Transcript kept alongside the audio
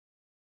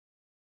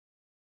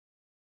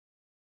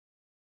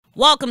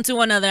Welcome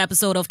to another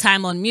episode of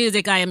Time on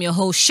Music. I am your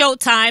host,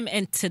 Showtyme,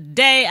 and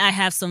today I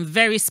have some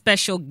very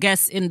special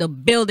guests in the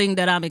building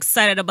that I'm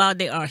excited about.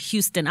 They are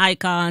Houston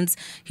icons,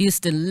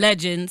 Houston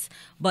legends,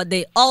 but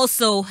they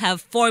also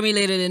have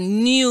formulated a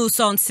new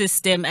sound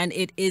system, and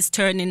it is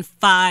turning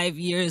 5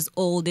 years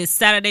old. This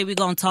Saturday, we're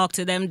going to talk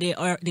to them. They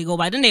go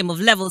by the name of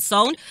Levelz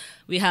Sound.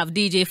 We have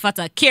DJ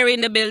Fata Kerry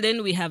in the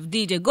building. We have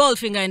DJ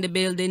Goldfinger in the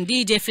building,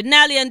 DJ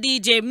Finale and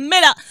DJ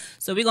Miller.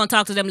 So we're going to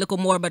talk to them a little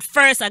more. But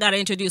first, I got to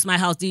introduce my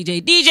house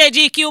DJ. DJ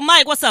GQ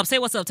Mike, what's up? Say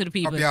what's up to the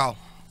people. Up,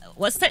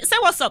 say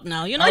what's up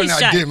now. You know he's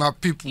shy. My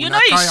people. You know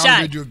he's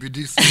shy.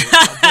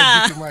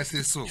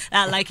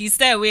 Like he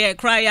said, we're at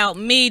CRYOUT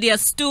Media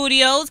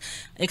Studios.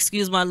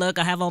 Excuse my look.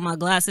 I have on my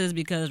glasses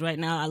because right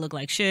now I look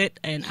like shit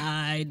and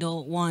I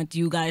don't want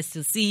you guys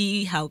to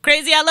see how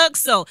crazy I look.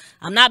 So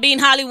I'm not being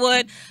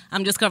Hollywood.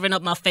 I'm just covering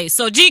up my face.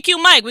 So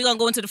GQ Mike, we're going to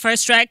go into the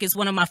first track. It's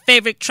one of my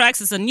favorite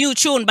tracks. It's a new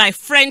tune by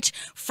French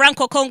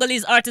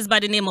Franco-Congolese artist by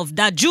the name of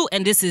Daju,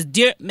 and this is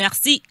Dieu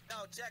Merci.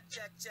 Check.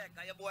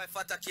 And your boy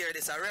Fata Kerry,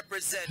 this I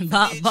represent Jesus.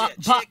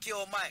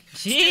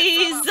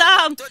 Jesus.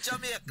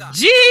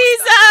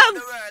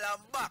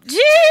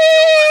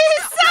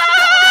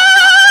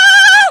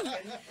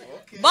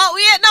 But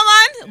wait, no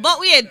man. But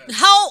wait,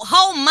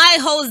 how my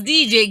host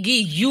DJ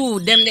give you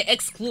them the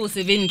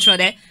exclusive intro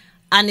there,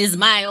 and is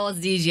my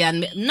host DJ and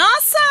me? No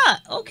sir.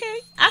 Okay,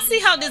 I see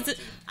how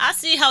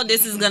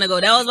this is gonna go.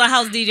 That was my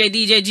house DJ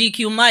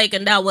GQ Mike,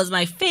 and that was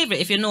my favorite.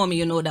 If you know me,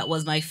 you know that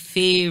was my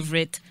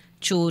favorite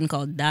tune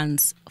called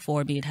Dance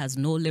For Me. It has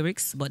no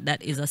lyrics, but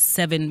that is a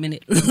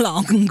 7-minute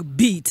long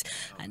beat.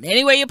 And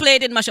anyway you play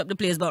it, it mash up the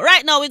place. But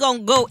right now we're gonna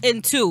go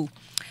into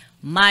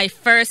my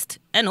first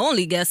and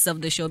only guest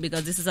of the show,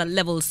 because this is a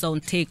Levelz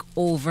Sound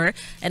takeover.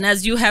 And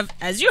as you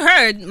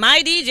heard,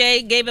 my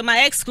DJ gave him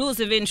my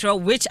exclusive intro,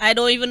 which I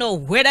don't even know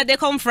where that they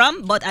come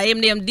from, but I am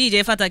named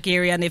DJ Fata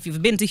Kerry. And if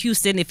you've been to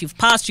Houston, if you've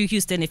passed through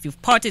Houston, if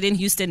you've partied in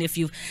Houston, if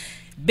you've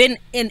been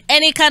in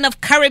any kind of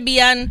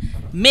Caribbean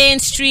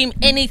mainstream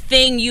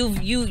anything, you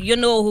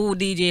know who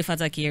DJ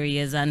Fata Kerry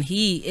is, and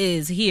he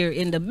is here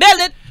in the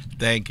building.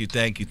 Thank you for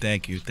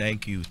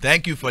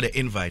the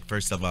invite.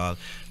 First of all,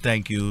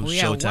 thank you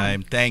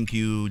Showtyme, thank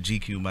you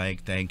GQ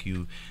Mike, thank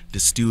you the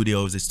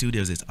studios. The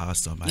studios is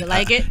awesome. You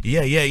like it?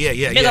 Yeah.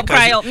 Big up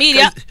CRYOUT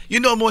Media. You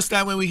know, most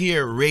time when we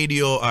hear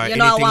radio or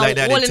anything like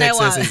that in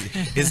Texas,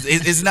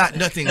 it's not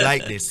nothing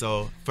like this.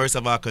 So first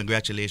of all,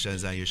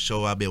 congratulations on your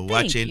show. I've been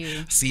watching,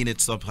 seen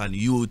it up on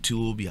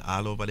YouTube. You're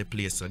all over the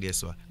place. So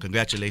guess what?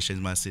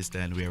 Congratulations, my sister,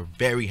 and we're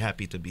very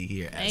happy to be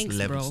here as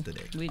Levelz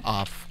today.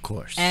 Of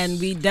course. And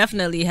we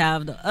definitely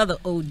have the other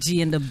OG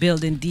in the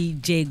building,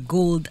 DJ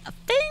Goldfinger.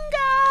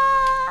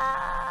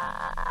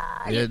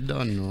 You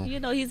don't know. You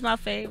know he's my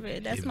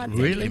favorite. That's my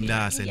really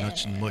not say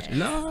much.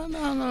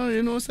 No.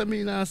 You know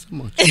something not so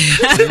much.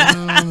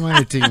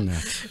 I think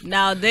that.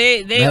 Now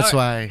that's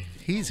why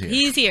he's here.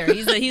 He's here.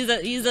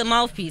 He's a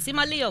mouthpiece. He's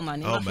my Leo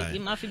man. He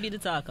must be the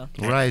talker.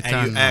 Right.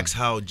 And you asked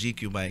how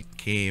GQ Mike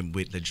came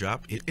with the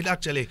drop. It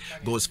actually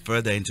goes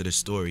further into the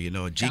story. You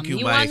know,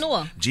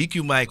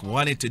 GQ Mike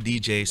wanted to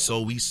DJ,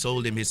 so we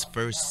sold him his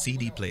first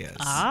CD players.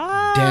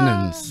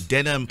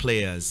 Denim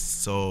players.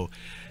 So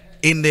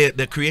in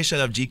the creation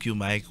of GQ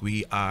Mike,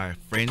 we are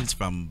friends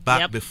from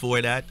back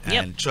before that,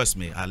 and trust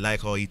me, I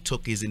like how he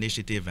took his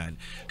initiative, and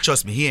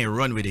trust me, he ain't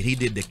run with it. He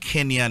did the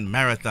Kenyan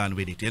marathon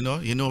with it. You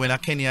know when a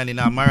Kenyan in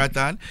a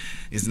marathon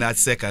is not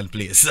second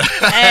place.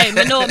 Hey,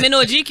 me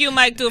know GQ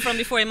Mike too from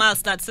before he might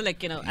start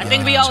select. You know, I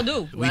think we all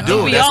do. We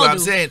do. That's what I'm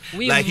saying.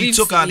 He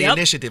took on the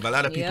initiative. A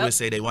lot of people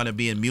say they want to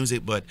be in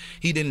music, but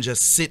he didn't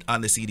just sit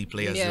on the CD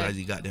players as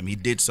he got them. He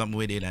did something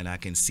with it, and I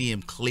can see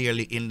him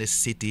clearly in the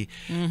city,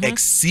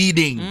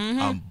 exceeding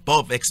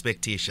above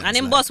expectations. And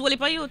him boss Wally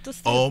you to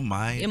still. Oh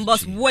my. Him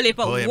boss Wally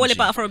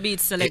for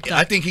beat selector.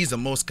 I think he's the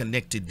most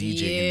connected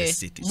DJ in the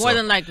city. More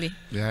than likely.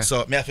 Yeah.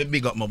 So me have to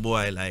big up my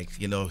boy, like,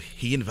 you know,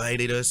 he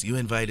invited us, you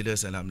invited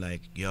us, and I'm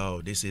like,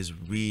 yo, this is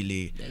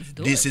really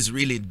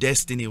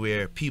destiny,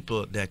 where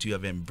people that you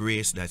have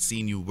embraced, that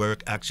seen you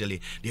work,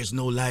 actually, there's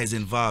no lies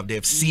involved.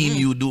 They've seen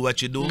you do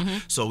what you do.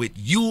 So with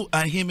you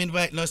and him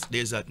inviting us,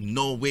 there's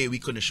no way we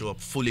couldn't show up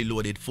fully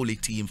loaded, fully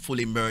team,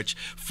 fully merch,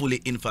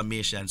 fully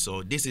information.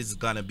 So this is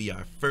gonna be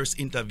our first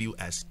interview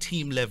as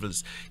Team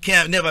Levelz.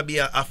 Can't never be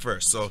a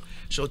first. So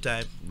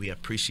Showtyme, we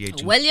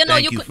appreciate you. Well, you know,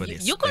 Thank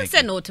you could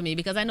say no to me,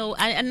 because I know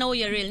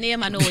your real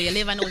name, I know where you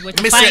live, I know where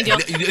to find you.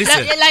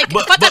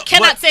 But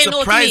cannot say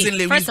no to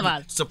me. First of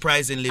all,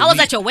 surprisingly, I was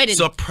at your wedding.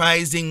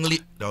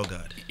 Surprisingly, oh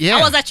God. Yeah.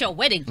 I was at your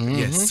wedding.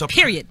 Yes.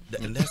 Period.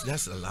 And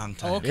that's a long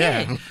time.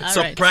 Okay. Yeah.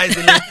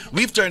 Surprisingly,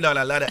 we've turned down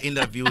a lot of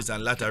interviews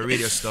and a lot of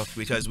radio stuff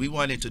because we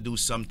wanted to do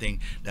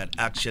something that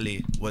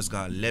actually was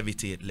going to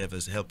levitate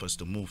Levelz, help us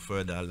to move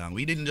further along.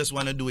 We didn't just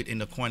want to do it in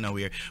the corner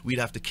where we'd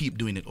have to keep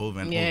doing it over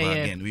and over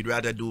again. We'd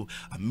rather do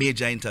a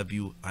major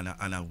interview on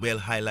a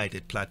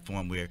well-highlighted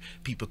platform where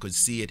people could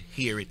see it,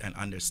 hear it, and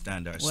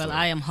understand our story. Well,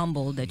 I am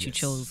humbled that you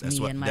chose me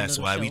and my little show. That's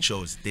why we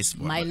chose this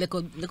one. My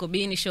little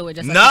beanie show.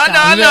 Just No.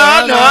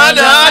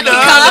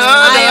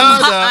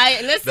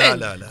 Listen,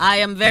 listen, I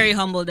am very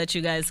humbled that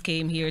you guys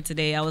came here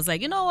today. I was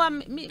like, you know what,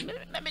 let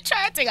me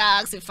try to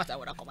ask if I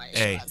would come out.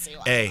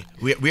 Hey,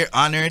 we're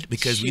honored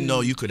because we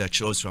know you could have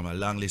chose from a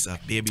long list of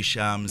baby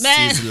shams,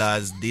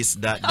 sizzlers, this,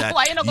 that.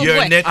 Why you not go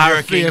Your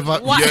networking,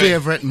 our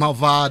favorite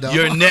Mavada.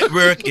 Your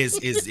network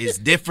is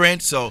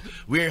different, so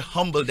we're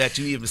humbled that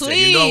you even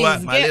say, you know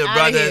what, my little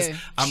brothers,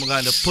 I'm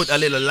going to put a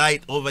little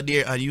light over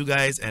there on you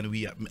guys, and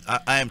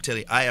I am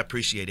telling you, I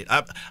appreciate it.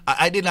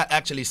 I did not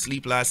actually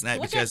sleep last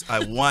night because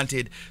I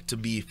wanted to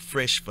be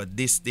fresh for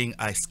this thing.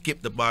 I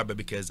skipped the barber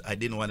because I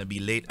didn't want to be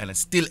late, and I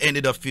still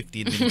ended up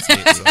 15 minutes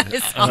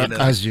late. So,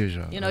 as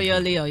usual. You know, you're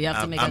Leo. You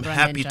have to make a grand I'm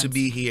happy entrance. to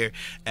be here,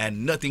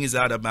 and nothing is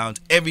out of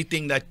bounds.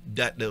 Everything that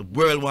the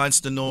world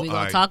wants to know. We're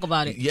going to talk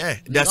about it. Yeah,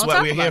 that's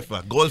what we're here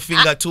for.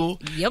 Goldfinger too.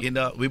 Yep. You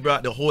know, we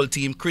brought the whole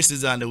team. Chris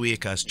is on the way,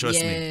 cause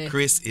trust me,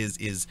 Chris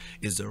is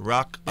the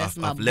rock of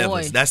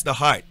Levelz. That's the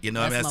heart. You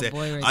know what I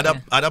mean? I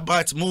say other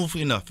parts move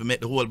enough to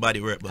make the whole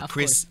body work, but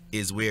Chris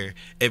is where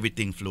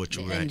everything flow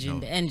through right now.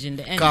 The engine.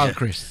 Call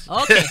Chris.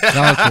 Okay.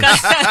 Call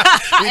Chris.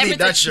 We need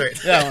that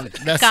shirt. Yeah,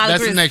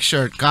 that's the next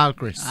shirt. Call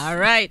Chris. All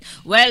right.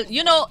 Well,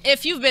 you know,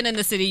 if you've been in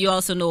the city, you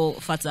also know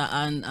Fata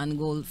and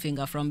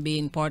Goldfinger from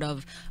being part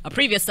of a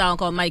previous sound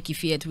called Mikey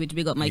Fiat, which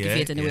big up Mikey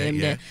Fiat anyway.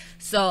 There.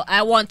 So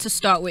I want to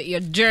start with your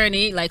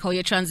journey, like how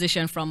you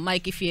transition from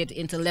Mikey Fiat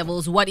into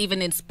Levelz. What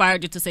even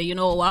inspired you to say, you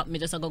know what, me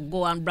just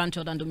go and branch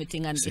out and do my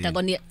thing, and it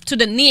go to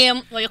the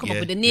name, or you come up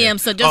with the name.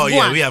 So just go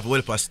on. We have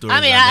Wilpa stories.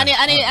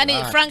 I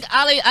mean, Frank,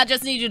 Ali, I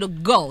just need you to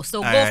go.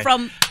 So go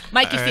from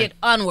Mikey Fiat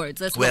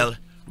onwards. Let's go.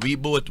 We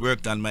both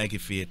worked on Mikey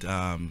Fiat.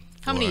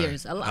 How many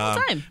years? A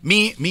long time.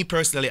 Me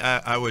personally,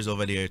 I was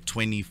over there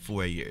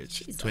 24 years.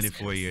 Jesus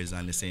 24 Christ. years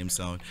on the same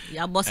sound.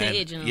 Yeah, boss your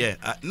age, you know. Yeah,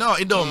 no,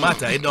 it don't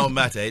matter. It don't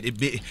matter.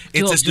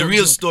 It's just the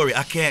real story.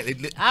 I can't.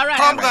 All right.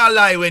 How am I gonna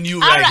lie when you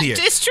right here?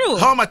 It's true.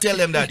 How am I tell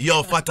them that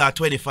yo Fata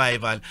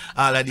 25 and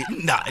all of the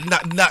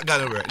not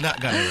gonna work. Not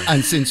gonna work.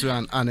 And since we're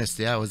on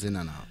honesty, I was in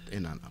and out.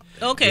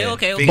 Okay.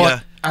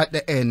 But at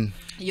the end,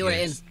 you were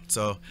in.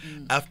 So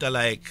after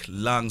like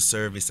long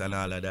service and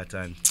all of that,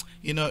 and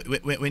you know,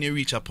 when you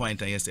reach a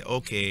point and you say,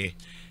 okay,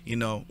 you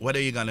know, what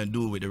are you gonna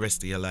do with the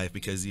rest of your life?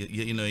 Because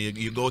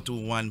you go to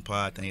one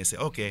part and you say,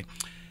 okay,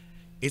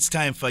 it's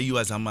time for you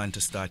as a man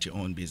to start your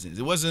own business.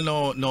 It wasn't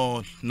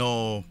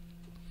no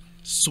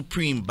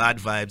supreme bad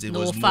vibes. It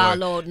was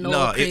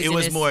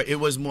more it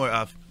was more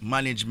of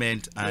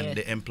management and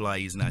the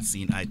employees not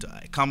seeing eye to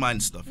eye. Common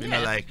stuff, you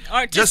know, like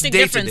artistic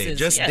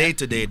just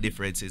day-to-day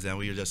differences, and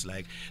we were just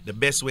like the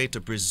best way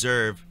to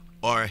preserve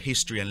our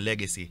history and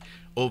legacy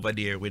over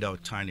there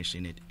without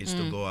tarnishing it is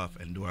to go off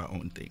and do our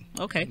own thing.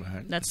 Okay,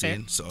 that's fair.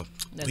 So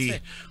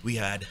we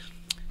had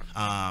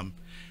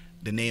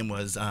the name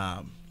was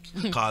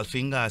Carl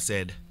Finger. I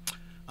said,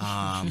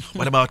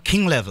 what about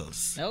King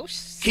Levelz? Oh,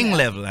 King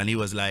Level, and he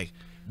was like,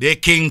 the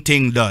king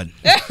thing done.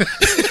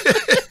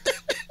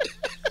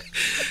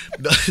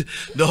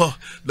 no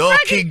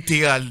king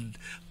thing and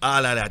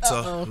all of that.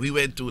 So we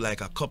went through like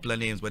a couple of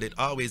names, but it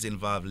always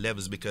involved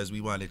levels because we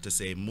wanted to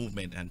say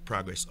movement and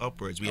progress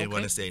upwards. We didn't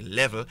want to say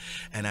level.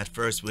 And at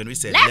first when we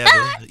said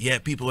level,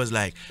 people was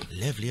like,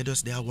 level, you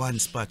just there one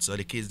spot. So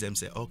the kids them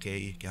say, okay,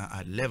 you can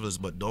add levels,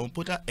 but don't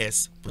put a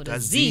S, put a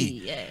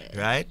Z.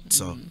 Right?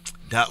 So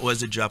that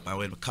was the drop. I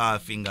went to Carl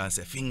Finger and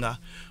said, Finger,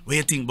 what do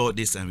you think about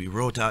this? And we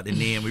wrote out the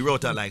name. We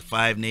wrote out like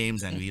 5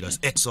 names, and we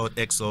just X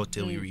out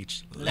till we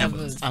reached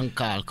Levelz. And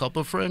Carl,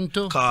 couple friend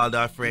too. Called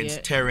our friends,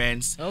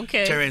 Terrence.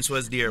 Okay. Terrence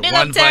was there. Big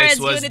One Vice Terrence,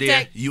 was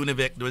there. Unitech.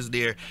 Univec was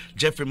there.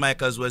 Jeffrey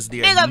Michaels was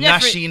there. Big up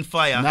Nasheen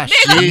Fire.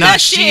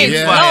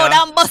 Nasheen Fire. No,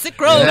 damn Bossy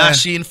Crow.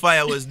 Nasheen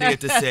Fire was there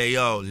to say,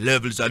 yo,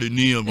 Levelz are the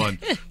name, man.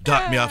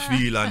 That me a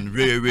feel and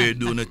Ray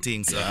doing the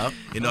thing. So,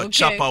 you know,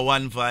 Chopper,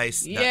 One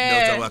Vice.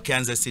 That was our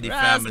Kansas City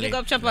family. Big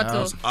up Chopper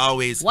too.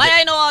 Always. Why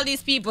I know all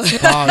these people?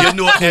 You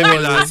know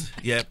Everlast.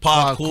 Yeah,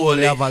 Park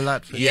Coley. Have a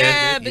lot for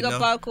big up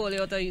Park Coley.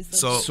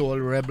 So Soul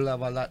Rebel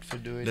have a lot for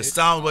doing the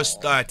sound was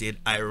started,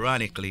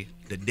 ironically,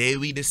 the day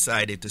we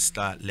decided to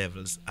start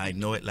Levelz. I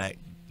know it like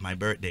my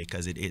birthday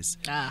because it is.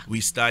 We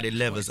started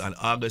Levelz on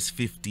August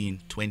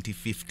 15,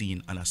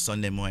 2015 on a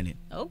Sunday morning.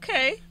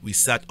 Okay. We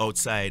sat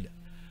outside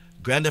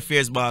Grand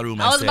Affairs Ballroom.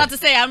 I was about to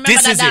say, I remember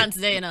that dance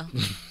there, you know.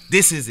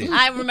 This is it.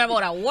 I remember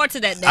what I wore to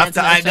that dance. After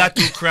I got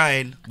to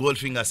crying,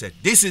 Goldfinger said,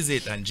 this is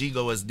it. And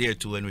Gigo was there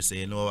too, and we say,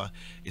 you know what,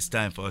 it's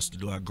time for us to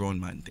do our grown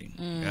man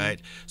thing.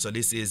 Right? So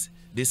this is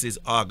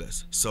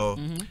August. So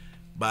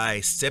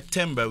by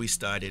September we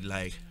started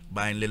like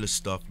buying little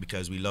stuff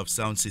because we love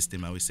sound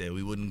system, and we said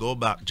we wouldn't go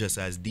back just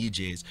as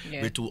DJs.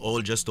 We're too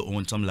old just to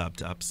own some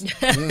laptops.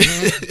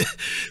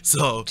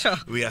 So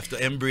we have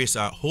to embrace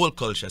our whole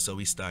culture, so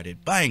we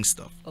started buying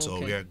stuff. So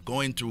we are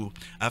going through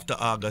after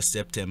August,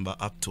 September,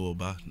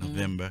 October,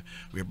 November,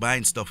 we're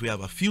buying stuff. We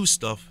have a few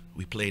stuff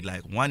we played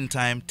like one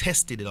time,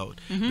 tested it out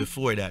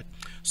before that.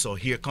 So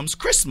here comes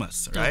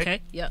Christmas, right?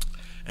 Okay, yeah.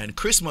 And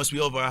Christmas, we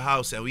over our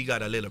house and we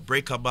got a little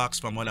breaker box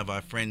from one of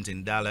our friends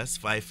in Dallas.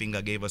 Five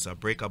Finger gave us a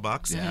breaker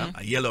box, a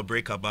yellow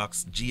breaker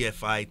box,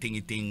 GFI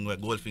thingy thing, where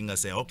Goldfinger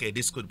said, okay,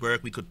 this could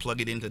work. We could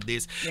plug it into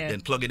this,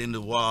 then plug it in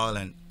the wall,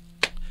 and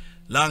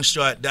long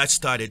short, that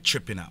started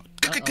tripping out.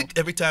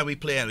 Every time we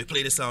play and we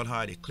play the sound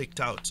hard, it clicked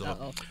out.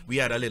 So we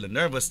had a little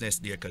nervousness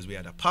there because we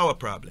had a power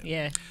problem.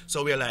 Yeah.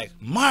 So we're like,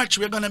 March,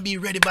 we're gonna be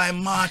ready by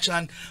March,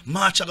 and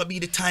March are gonna be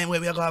the time where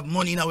we're gonna have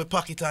money in our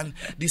pocket and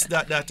this,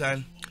 that,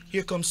 and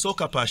here comes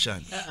Soca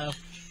Passion.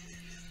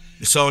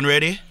 The sound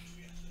ready?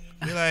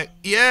 We're like,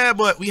 yeah,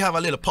 but we have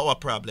a little power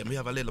problem. We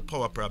have a little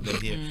power problem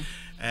here.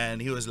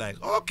 And he was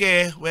like,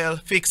 okay, well,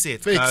 fix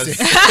it. Fix it.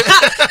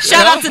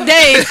 Shout out to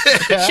Dave.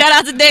 Shout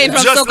out to Dave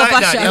from Just Soca like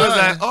Passion. that. He was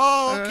like,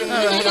 oh, okay,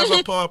 we have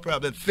a power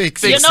problem.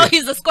 Fix You it. know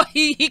he's a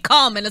he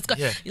calm and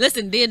Yeah.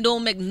 Listen, they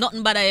don't make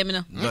nothing bad at him, you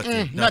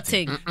know.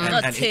 Nothing.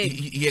 And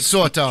he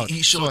Sort out.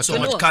 He showed so out.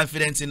 much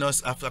confidence in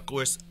us. Of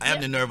course, I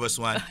am the nervous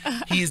one.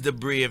 He's the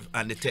brave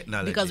and the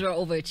technology. Because we're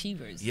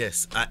overachievers.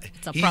 Yes,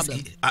 It's a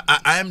problem.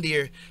 I am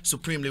there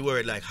supremely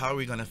worried, like, how are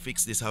we gonna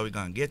fix this? How are we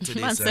gonna get to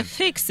this? Man said,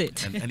 fix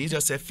it. And he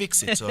just said,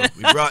 fix it. So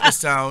we brought the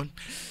sound,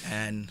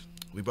 and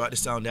we brought the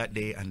sound that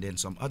day, and then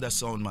some other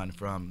sound man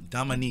from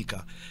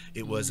Dominica.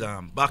 It was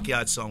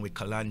backyard sound with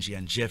Kalanji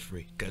and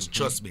Jeffrey. Because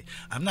trust me,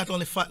 I'm not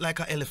only fat like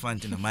an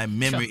elephant, you know, my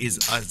memory is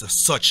as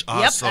such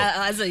also.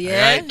 Yep, you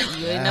ain't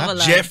never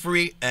lied.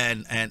 Jeffrey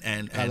and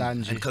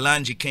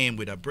Kalanji came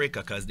with a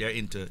breaker because they're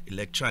into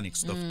electronic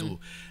stuff too,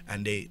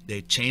 and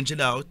they changed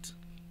it out.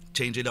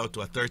 Change it out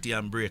to a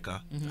 30-amp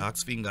breaker,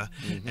 ox finger,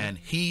 and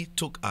he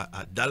took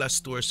a dollar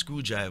store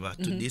screwdriver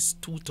to this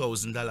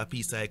 $2,000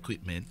 piece of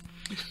equipment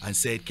and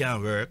said it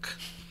can't work.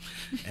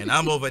 And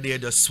I'm over there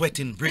just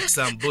sweating bricks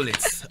and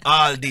bullets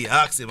all day.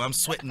 Ask him, I'm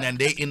sweating, and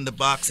they in the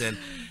box. And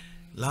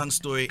long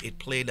story, it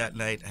played that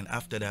night, and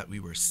after that we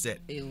were set.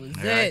 It was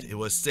set. It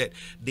was set.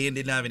 They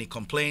didn't have any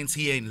complaints.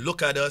 He ain't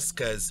look at us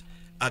because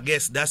I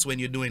guess that's when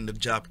you're doing the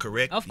job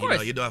correct. Of You course.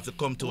 know, you don't have to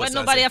come to us. When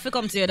nobody have to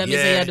come to you, that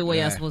means you do what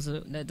you're supposed to.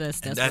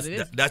 That's what it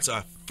is. That's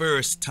our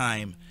first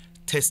time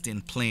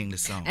testing playing the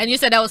song. And you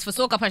said that was for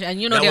Soca Passion,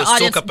 and you know That their was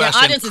audience, Soca their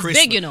Passion audience is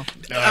Christmas. big, you know.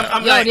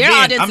 I'm Yo, like, their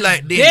Dan, audience I'm is like,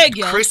 Dan, big,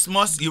 yo.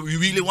 Christmas, you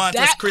really want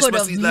us That could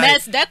Christmas? have He's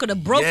messed, like, that could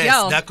have broke yes,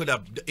 y'all. that could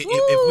have.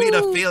 If we'd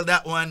have failed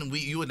that one,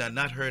 you would have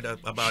not heard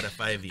about a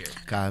 5-year.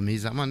 Calm,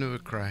 he's a man who will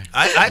cry.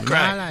 I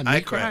cry. Nah, I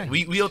me cry.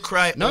 cry. We'll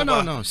cry.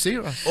 No,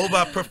 serious.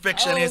 Over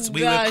perfectionists, Oh,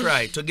 we will gosh.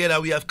 cry. Together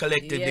we have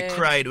collected the Yeah.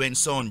 cried when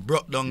sound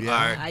broke down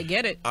I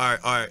get it.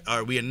 our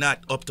we are not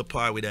up to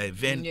par with the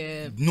event.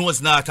 Yeah. No,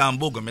 it's not on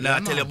booger. Me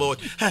not tell you about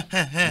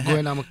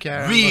Going on my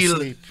car and go real.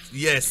 sleep.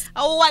 Yes.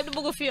 I will wipe the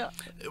book for you.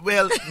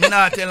 Well, me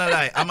not tell a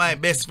lie. I'm my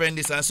best friend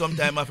this, and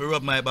sometimes I have to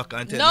rub my back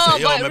and tell No, me,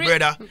 say, yo,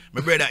 but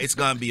my brother, it's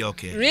gonna be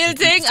okay. Real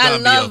thing, It's I gonna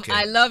be love okay.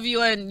 I love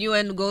you and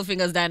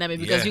Goldfinger's dynamic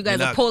because Yeah, you guys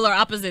me are not- polar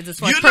opposites as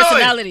far as You know it.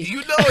 personality. You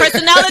know it.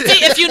 Personality,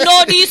 if you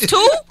know these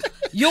two,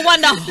 you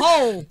wonder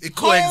how. It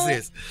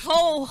coexists.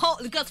 How,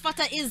 because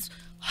Fata is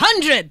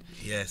 100.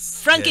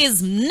 Yes. Frankie yes.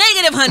 is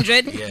negative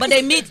 100, Yes. but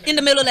they meet in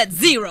the middle at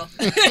 0.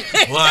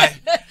 Why?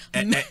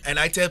 And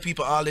I tell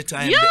people all the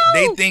time, Yo!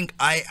 they think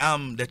I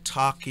am the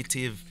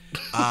talkative,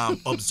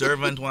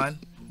 observant one.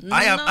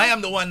 I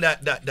am the one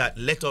that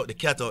let out the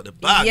cat out the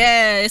bag.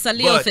 Yeah, it's a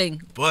Leo But- thing.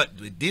 But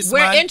with this We're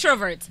man,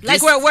 introverts.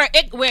 Like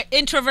this- we're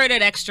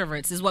introverted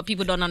extroverts is what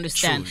people don't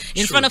understand. True,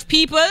 In true. front of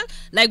people,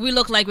 like we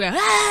look like we're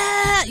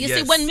You see,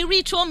 Yes. when me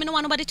reach home, I don't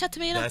want nobody chat to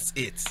me, you know? That's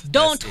it.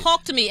 Don't That's it.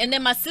 talk to me. And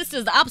then my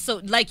sister's the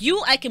opposite. Like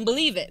you, I can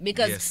believe it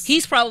because Yes.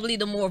 he's probably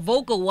the more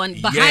vocal one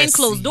behind Yes,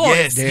 closed doors.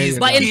 yes, he's-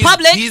 But in he's-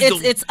 public, he's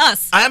it's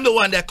us. I am the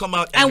one that come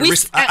out and, And we-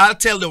 I'll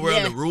tell the world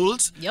yeah. the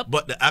rules, Yep.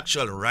 but the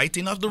actual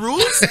writing of the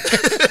rules,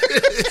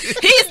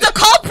 He's the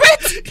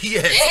culprit.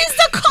 yes, He's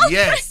the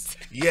culprit.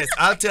 yes,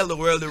 I'll tell the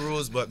world the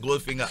rules, but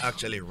Goldfinger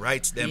actually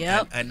writes them,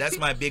 Yep. and that's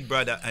my big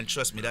brother. And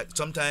trust me, that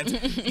sometimes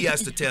he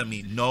has to tell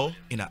me no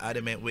in an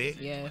adamant way,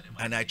 Yeah.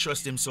 and I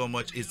trust him so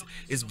much.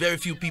 It's very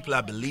few people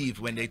I believe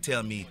when they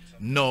tell me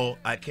no,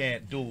 I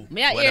can't do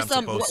May I what hear I'm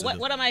some? supposed to do.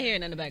 What am I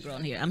hearing in the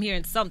background here? I'm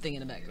hearing something in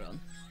the background.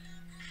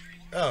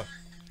 Oh,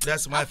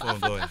 that's my phone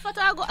going.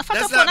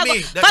 Fata's not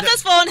me.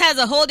 Fata's phone has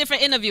a whole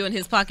different interview in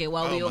his pocket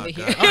while we Oh over my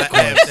here. God.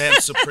 I am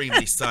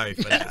supremely sorry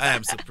for that. I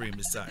am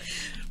supremely sorry.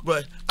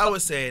 But I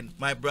was saying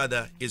my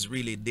brother is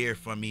really there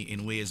for me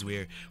in ways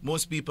where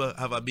most people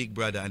have a big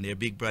brother and their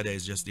big brother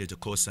is just there to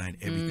co-sign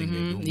everything they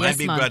do. My Yes,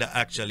 big man. brother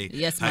actually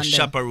Yes, has man, then.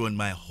 chaperoned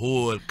my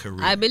whole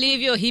career. I believe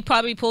you. He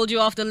probably pulled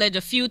you off the ledge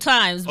a few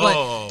times, but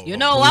Oh. you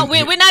know what?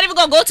 We're not even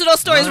gonna go to those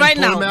stories Man, right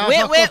pull now. me off Wait,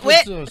 a wait, couple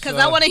wait, too, because so-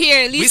 I want to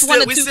hear at least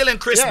one or we two. still in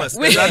Christmas.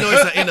 Yeah. 'cause I know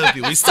it's an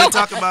interview. We still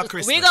talking about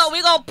Christmas.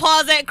 We gonna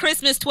pause at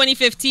Christmas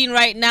 2015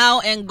 right now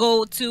and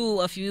go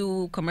to a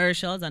few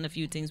commercials and a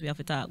few things we have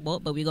to talk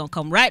about. But we're gonna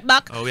come right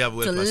back Oh, we have to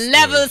Wilpa's story.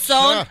 Levelz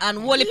Sound Sure. and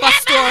Wilpa's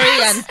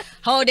story and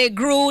how they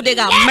grew. They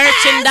got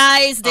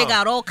merchandise. They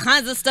got all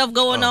kinds of stuff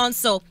going on.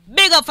 So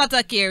big up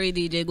Fata Carey,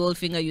 DJ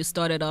Goldfinger. You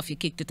started off. You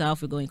kicked it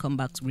off. We're going to come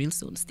back real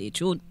soon. Stay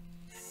tuned.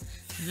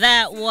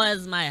 That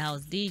was my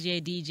house.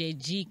 DJ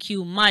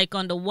GQ Mike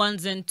on the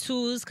ones and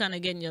twos, kind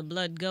of getting your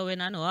blood going.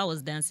 I know I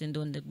was dancing,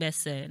 doing the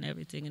best and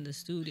everything in the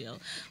studio.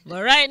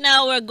 But right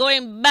now we're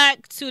going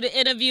back to the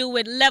interview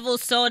with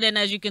Levelz. And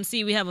as you can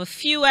see, we have a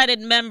few added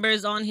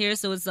members on here,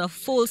 so it's a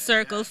full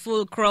circle,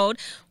 full crowd.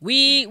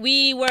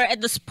 We were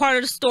at this part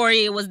of the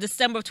story. It was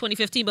December of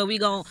 2015, but we're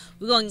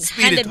going to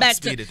hand it back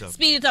to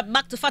speed it up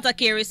back to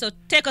Fatakeri. So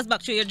take us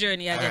back through your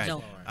journey.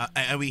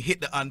 And we hit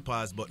the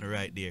unpause button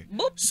right there.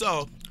 Boop.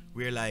 So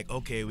we're like,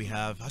 okay, we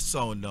have a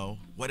sound now.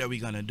 What are we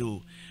gonna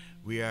do?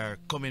 We are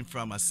coming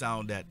from a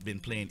sound that's been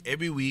playing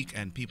every week,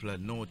 and people are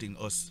noting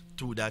us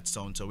through that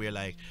sound. So we're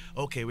like,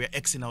 okay, we're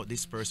Xing out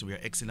this person, we're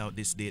Xing out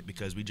this date,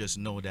 because we just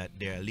know that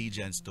their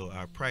allegiance to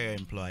our prior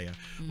employer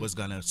was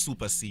gonna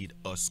supersede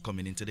us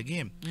coming into the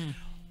game.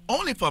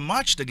 Only for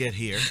March to get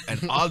here,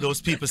 and all those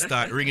people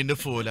start ringing the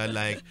phone and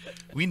like,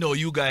 we know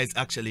you guys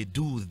actually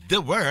do the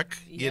work,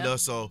 you know,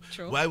 so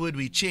why would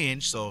we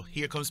change? So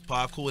here comes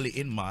Park Holy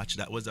in March.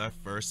 That was our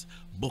first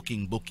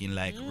booking,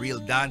 like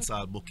real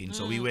dancehall booking.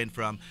 So we went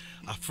from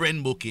a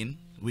friend booking,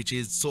 which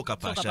is Soca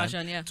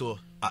Passion, to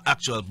an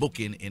actual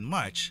booking in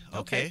March,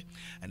 okay?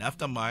 And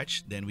after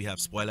March, then we have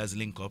Spoilers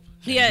Link Up.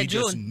 Yeah, we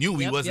just knew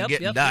we wasn't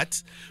getting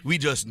that. We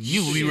just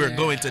knew we were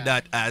going to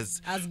that as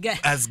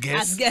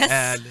guests.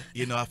 And,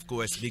 you know, of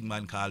course, big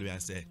man called me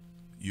and said,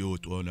 you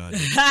two know.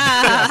 Big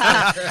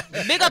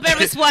up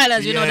every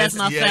Spoilers, you know, that's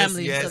my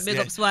family. So big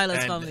up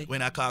Spoilers family.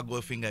 When I called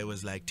Goldfinger, it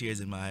was like tears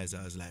in my eyes.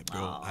 I was like,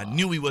 bro, I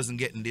knew we wasn't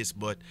getting this,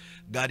 but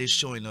God is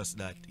showing us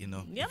that, you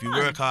know, if you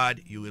work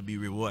hard, you will be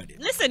rewarded.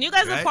 Listen, you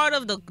guys are part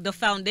of the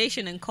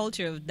foundation and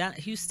culture of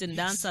Houston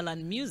dancehall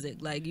and music.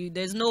 Like,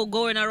 there's no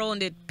going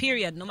around it,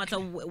 period. No matter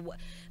what.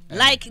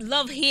 Like,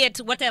 love, hate,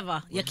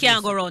 whatever. You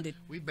can't go around it.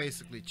 We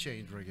basically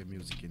changed reggae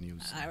music in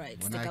Houston. All right,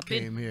 when I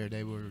came here,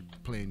 they were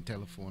playing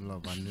Telephone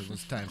Love, and it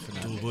was time for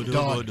that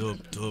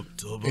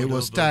done. It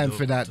was time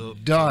for that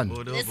done.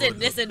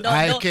 Listen,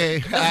 I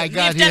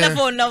got here.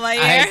 Telephone Love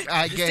here.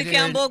 I get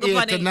here in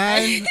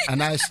 89,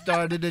 and I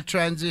started the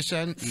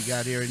transition. He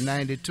got here in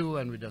 92,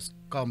 and we just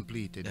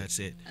completed it. That's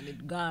it. And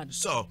it gone.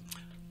 So,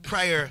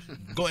 prior,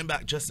 going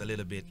back just a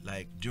little bit,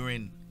 like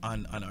during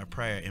on our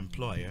prior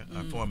employer,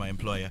 our former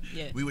employer,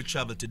 we would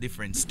travel to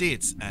different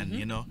states, and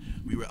you know,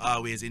 we were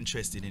always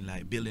interested in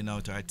like building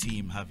out our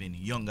team, having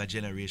younger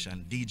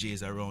generation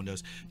DJs around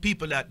us,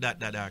 people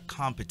that are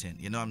competent,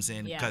 you know what I'm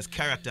saying? Because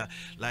character,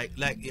 like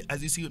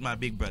as you see with my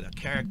big brother,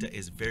 character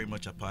is very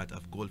much a part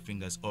of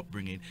Goldfinger's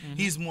upbringing.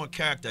 He's more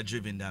character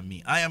driven than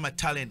me. I am a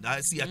talent.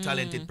 I see a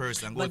talented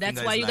person, and but Goldfinger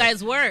that's why you like,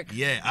 guys work.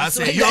 Yeah, I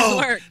say,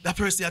 yo, that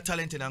person is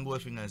talented, and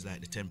Goldfinger is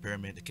like, the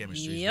temperament, the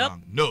chemistry is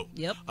wrong. No.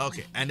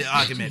 Okay, and the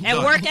argument. And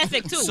work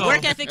ethic too. So,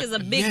 work ethic is a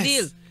big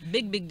deal.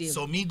 Big deal.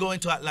 So me going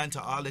to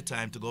Atlanta all the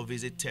time to go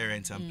visit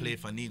Terrence and play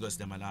for Negos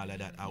them and all of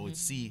that, I would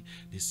see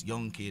this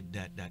young kid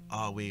that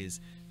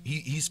always,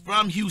 he's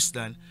from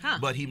Houston,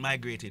 but he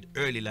migrated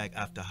early, like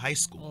after high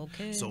school.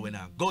 So when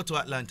I go to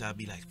Atlanta, I'll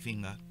be like,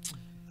 Finger,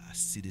 I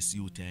see this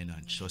youth here, and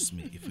trust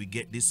me, if we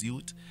get this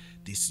youth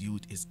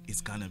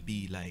is gonna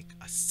be like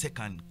a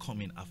second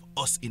coming of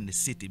us in the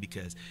city,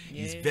 because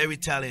he's very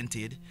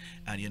talented,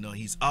 and you know,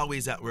 he's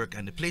always at work,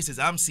 and the places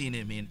I'm seeing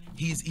him in,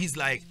 he's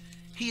like,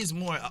 he's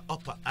more an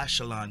upper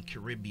echelon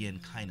Caribbean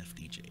kind of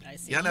DJ. I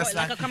see. You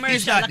understand? Like a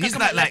commercial. He's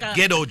not like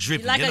ghetto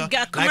driven. Like, you know?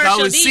 like I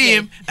would DJ. see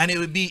him, and it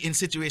would be in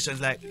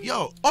situations like,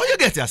 yo, oh, you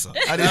get yourself.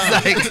 And it's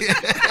like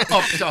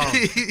uptown.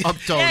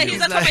 Yeah,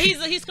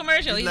 he's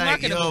commercial. He's like,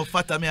 marketable. yo,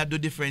 Fata, me I do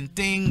different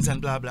things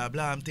and blah blah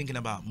blah. I'm thinking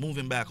about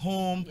moving back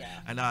home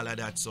and all of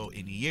that. So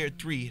in year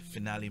 3,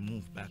 Finale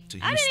moved back to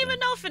Houston. I didn't even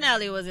know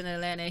Finale was in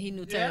Atlanta. He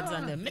knew Terrence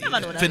and them. I never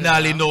know that.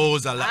 Finale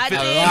knows a lot.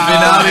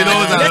 Finale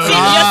knows a lot. You see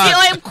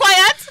how I'm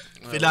quiet?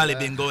 Finale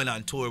been going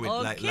on tour with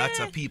like lots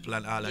of people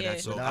and all of that.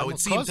 So I would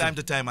see him time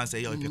to time and say,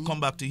 yo, if you come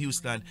back to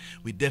Houston,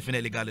 we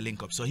definitely got to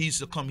link up. So he used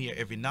to come here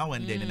every now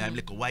and then, and I'm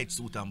like a white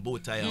suit and bow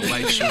tie and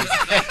white shoes.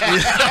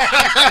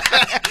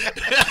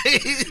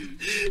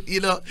 You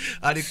know,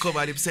 and he come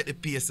and he set the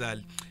pace,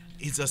 and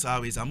it's just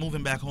always, I'm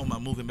moving back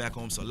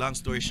home. So long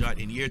story short,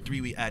 in year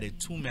 3, we added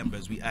 2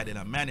 members. We added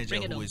a manager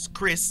who is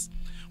Chris.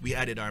 We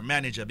added our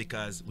manager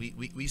because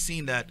we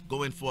seen that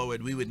going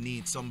forward we would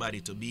need somebody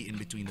to be in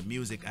between the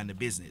music and the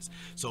business.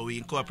 So we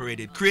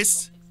incorporated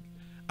Chris,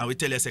 and we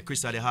tell you, say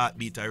Chris had the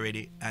heartbeat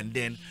already. And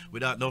then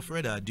without no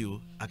further ado,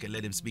 I can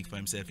let him speak for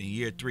himself. In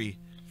year 3,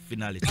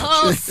 Finale.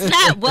 Oh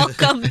snap!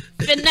 Welcome,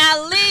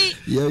 Finale.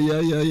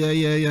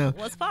 Yo.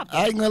 What's poppin'?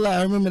 I ain't gonna lie,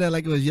 I remember that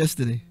like it was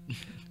yesterday.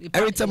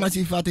 Every time I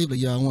see Fatih, he's like,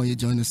 yo, I want you to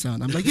join the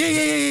sound. I'm like,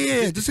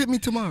 yeah. Just hit me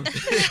tomorrow.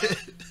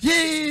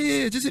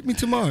 Yeah. Just hit me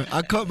tomorrow.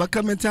 I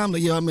come in town,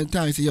 like, yo, I'm in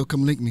town. He said, yo,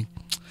 come link me.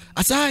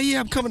 I said, yeah,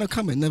 I'm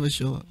coming. Never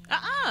show up.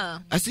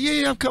 I said,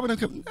 yeah, I'm coming.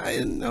 I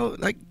didn't know,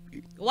 like.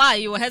 Why?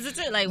 You were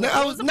hesitant? Like, no,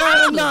 what was the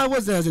problem? No, I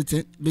wasn't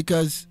hesitant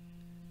because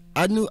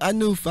I knew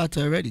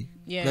Fatih already.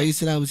 Yeah. Like you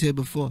said, I was here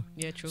before.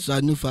 Yeah, true. So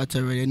I knew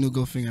Fatih already. I knew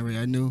Goldfinger already.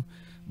 I knew.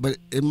 But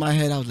in my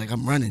head, I was like,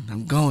 I'm running.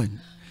 I'm going.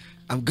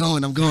 I'm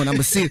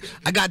gonna see him.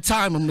 I got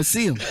time. I'm gonna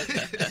see him.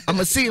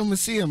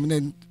 And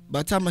then by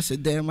the time I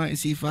said, damn, I ain't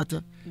see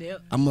Fata,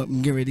 Yep. I'm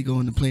getting ready to go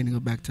on the plane and go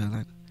back to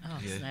Atlanta. Oh,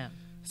 snap.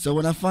 So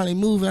when I finally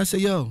moved, I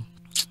said, yo,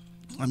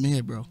 I'm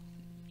here, bro.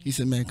 He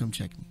said, man, come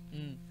check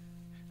me.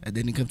 And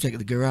then he come check at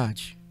the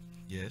garage.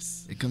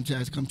 Yes. They come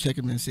check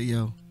him and say,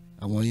 yo,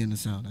 I want you in the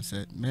sound. I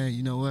said, man,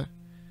 you know what?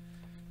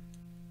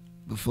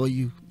 Before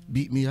you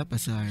beat me up, I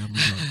said, all right, I'm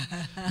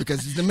gonna go.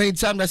 Because it's the main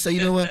time that I say,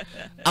 you know what?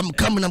 I'm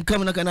coming,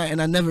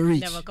 and I never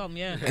reach. Never come,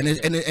 yeah. And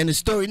the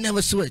story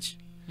never switched.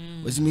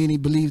 Which means he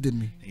believed in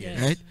me, Yes.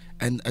 right?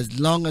 And as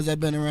long as I've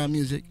been around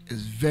music,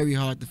 it's very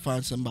hard to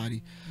find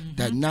somebody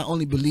that not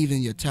only believe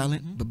in your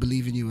talent, but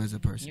believe in you as a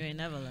person. You ain't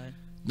never lied.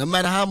 No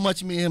matter how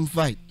much me and him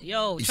fight,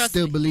 Yo, he trust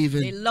still me, believe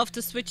in. they love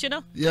to switch, you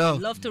know? Yo.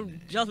 Love to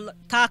just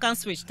talk and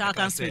switch, talk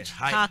and switch,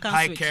 talk and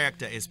High switch.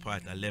 character is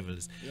part of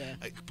Levelz. Yeah.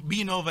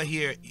 Being over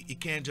here, it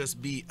can't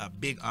just be a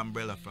big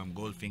umbrella from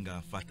Goldfinger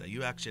and Fata.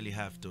 You actually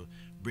have to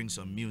bring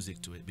some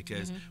music to it,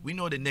 because we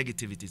know the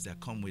negativities that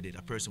come with it.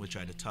 A person will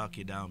try to talk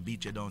you down,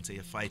 beat you down, say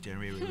you fight you and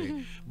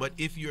rare. But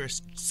if you're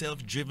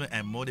self-driven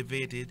and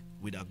motivated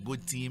with a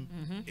good team,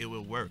 it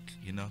will work,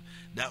 you know.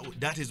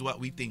 That is what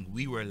we think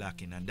we were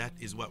lacking, and that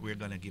is what we're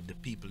gonna give the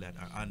people that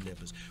are on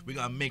Levelz. We're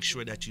gonna make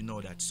sure that you know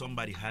that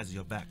somebody has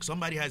your back,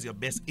 somebody has your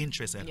best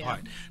interest at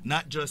heart,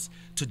 not just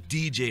to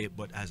DJ,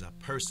 but as a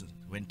person.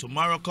 When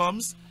tomorrow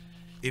comes,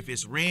 if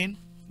it's rain,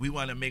 we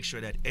want to make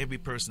sure that every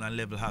person on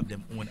Level have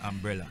them own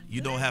umbrella.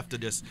 You don't have to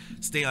just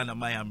stay under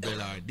my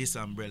umbrella or this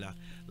umbrella.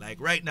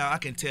 Like right now, I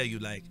can tell you,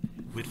 like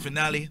with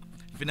Finale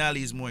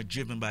is more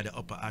driven by the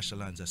upper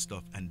echelons of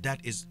stuff, and that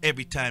is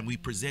every time we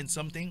present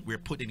something, we're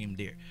putting him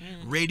there.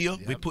 Radio,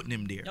 we're putting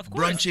him there. Of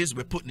course. Brunches,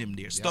 we're putting him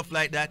there. Stuff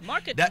like that.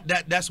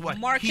 That's what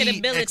he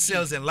Marketability.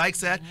 excels and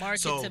likes at.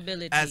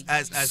 Marketability.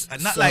 So as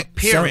not like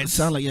parents.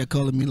 Sound like you're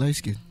calling me light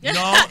skin.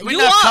 No, we're You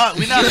not are.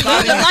 calling You're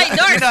the light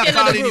dark we're not skin of the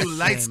calling group. you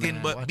light skin,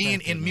 man, but what being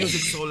that in is?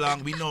 music so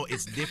long, we know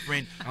it's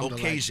different I'm the light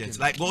occasions.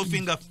 skin. Like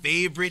Goldfinger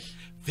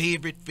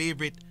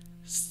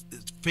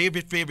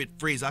favorite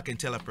phrase I can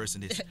tell a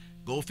person is,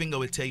 Goldfinger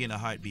will tell you in a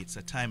heartbeat, it's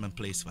a time and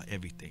place for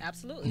everything.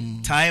 Absolutely.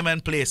 Time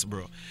and place,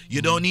 bro.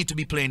 You don't need to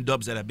be playing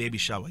dubs at a baby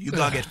shower. You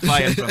gotta get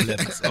fired from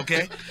Levelz,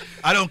 okay?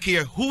 I don't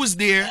care who's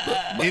there.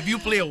 If you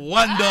play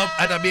one dub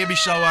at a baby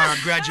shower or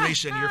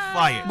graduation, you're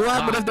fired. What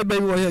happened if the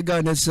baby was here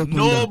got that simple?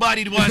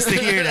 Nobody wants to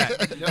hear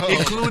that,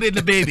 including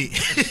the baby.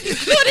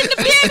 Including the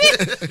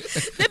baby.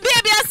 The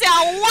baby, I say,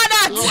 I want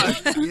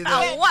that.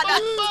 I want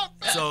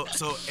that.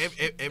 So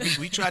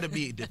we try to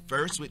be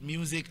diverse with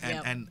music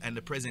and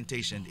the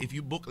presentation. If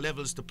you book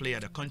Levelz to play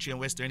at a country and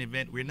western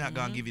event, we're not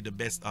gonna give you the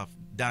best of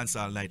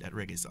dancehall night at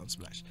Reggae Sound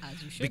Splash,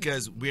 As you should.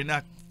 because we're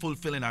not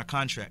fulfilling our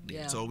contract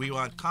there. Yeah. So we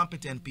want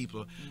competent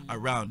people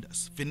around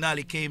us.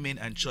 Finale came in,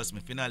 and trust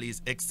me, Finale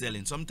is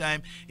excelling.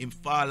 Sometimes him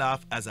fall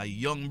off as a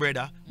young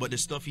brother, but the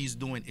stuff he's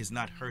doing is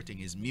not hurting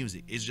his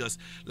music. It's just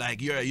like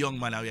you're a young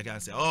man and you can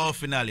say, oh,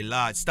 Finale,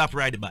 Lord, stop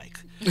riding the bike.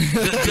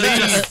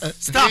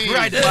 Just stop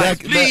riding the bike,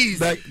 please.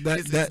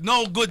 There's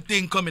no good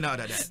thing coming out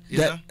of that. You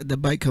know? The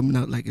bike coming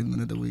out like in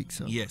another week.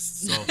 So Yes.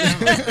 So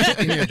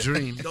In your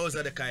dream. those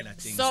are the kind of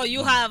things. So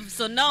you have,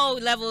 so now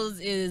Levelz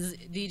is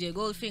DJ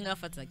Goldfinger,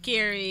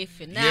 Fatakiri,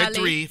 Finale. Year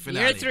 3,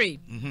 Finale. Year 3.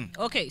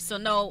 Okay, so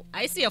now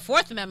I see a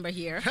fourth member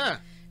here.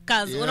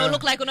 Because we don't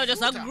look like we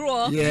just a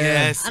grower.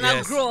 Yes, And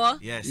a grower.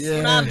 Yes. Yeah.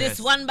 We have Yes. this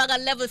one bag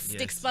of Level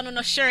sticks Yes. on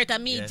a shirt,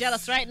 and me Yes.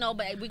 jealous right now,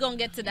 but we're going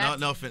to get to that.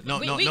 No, sis. we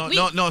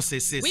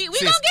sis,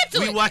 gonna get to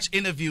we it. watch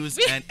interviews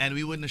and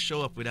we wouldn't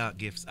show up without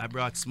gifts. I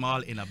brought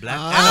small in a black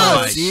and Oh,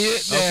 a white. see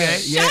it there.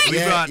 Okay, Yeah, we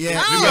yeah, brought yeah, we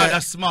yeah. brought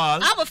a small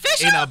I'm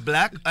official. in a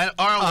black or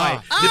a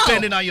white,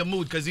 depending on your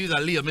mood. Because you're a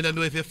Leo, I don't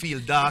know if you feel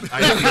dark or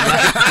you feel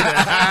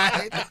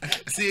light.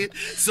 See,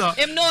 so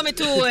Him know me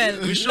too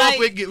well. we show Like, up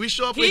with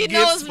he gifts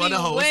knows for me the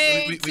host.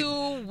 way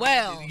too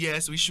well.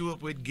 Yes, we show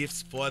up with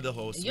gifts for the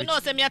host. You know,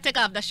 say me I take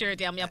off the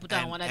shirt and me I put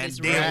on one of and these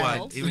day right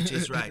one, which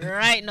is right.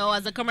 Right now,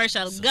 as a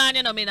commercial gun,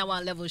 you know, me I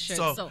want Level shirt.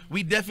 So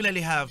we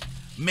definitely have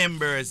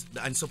members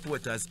and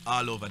supporters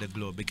all over the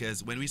globe,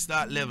 because when we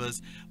start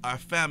Levelz, our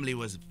family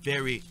was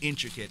very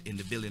intricate in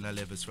the building of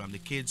Levelz, from the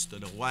kids to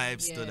the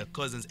wives to the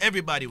cousins.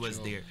 Everybody was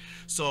there.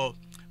 So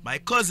my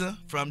cousin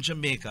from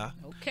Jamaica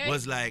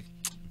was like,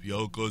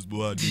 yo, cuz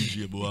boy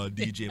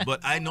DJ.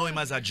 But I know him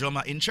as a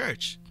drummer in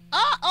church.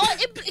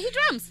 He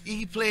drums.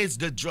 He plays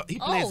the drum. He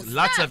plays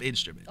lots of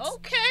instruments.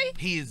 Okay.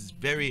 He's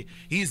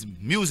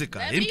musical.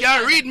 Let He me-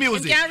 can read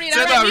music. He can read So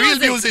and he's a write real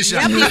music. musician.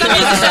 Yep, he's a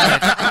musician.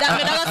 That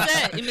me never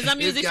say. He's a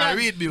musician. He can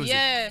read music.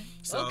 Yeah.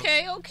 So-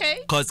 Okay.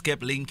 Cuz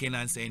kept linking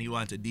and saying he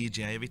wanted to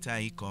DJ. Every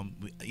time he come,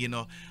 you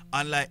know,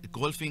 unlike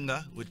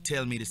Goldfinger would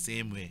tell me the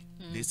same way.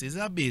 This is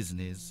a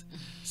business.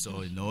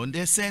 So no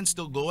there's sense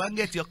to go and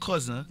get your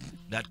cousin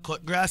that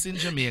cut grass in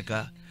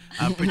Jamaica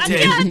and can't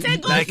pretend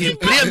take like he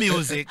Goldfinger. play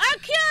music. I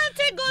can't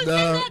take good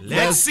No. thing.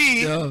 Let's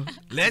see. No.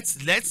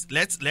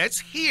 Let's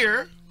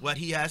hear what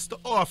he has to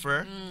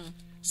offer.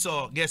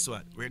 So guess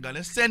what? We're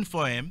gonna send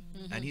for him,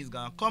 and he's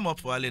gonna come up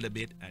for a little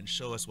bit and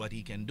show us what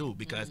he can do.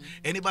 Because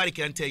anybody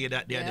can tell you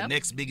that they're the Yep.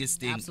 next biggest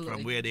thing Absolutely.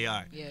 from where they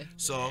are. Yeah.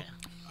 So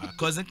our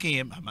cousin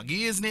came. I'm gonna give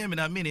his name in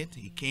a minute.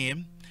 He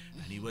came.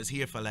 And he was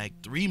here for like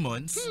 3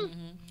 months.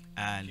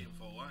 And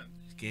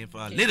came for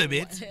a little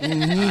bit.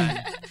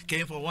 And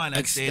came for one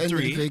and stayed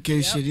 3.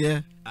 Vacation,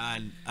 yeah.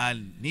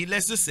 And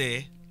needless to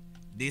say,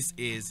 this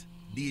is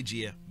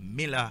DJ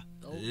Miller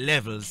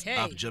Levelz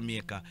of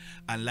Jamaica.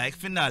 And like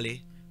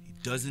Finale, he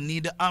doesn't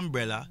need the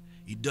umbrella.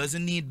 He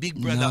doesn't need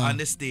Big Brother on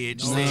the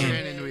stage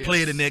saying,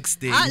 play the next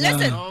stage.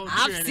 Listen,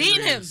 I've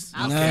seen him.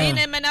 I've seen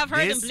him and I've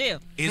heard him play.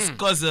 His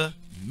cousin,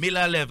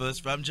 Miller Levelz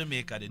from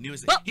Jamaica, the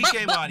newest. He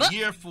came on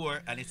year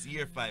 4 and it's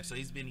year 5, so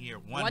he's been here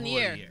one whole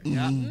year.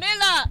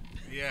 Miller!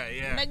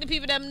 Yeah. Make the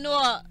people them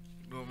know.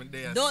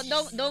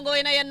 Don't go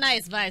in your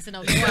nice voice, you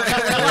know.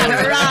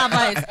 Raw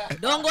voice.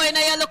 Don't go in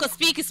your local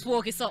speaky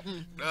spooky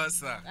something. No,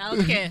 sir.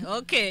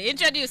 Okay.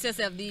 Introduce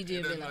yourself,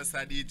 DJ Miller.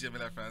 I'm DJ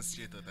Miller from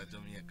straight out of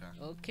Jamaica.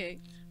 Okay.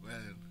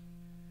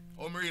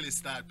 Well, I really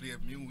start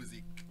playing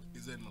music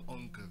is when my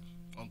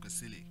Uncle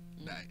Silly,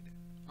 died.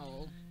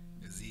 Oh.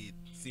 Is it?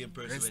 Same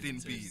person. Rest in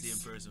peace.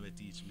 Same person will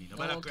teach me.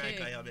 Nobody cry,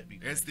 cry, I bet me.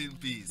 Rest in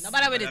peace.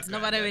 Nobody with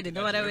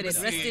it.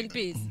 Rest in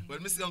peace. When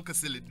I see Uncle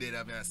Silly dead,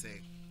 I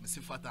say, I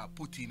see Fata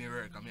put in the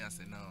work, I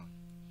say, no.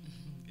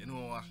 You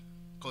know what?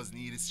 Cause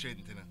need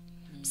strength, you know.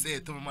 Say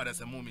it to my mother, I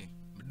say, Mommy,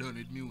 I'm done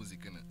with music,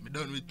 you know. I'm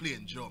done with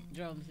playing drums,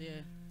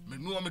 yeah. I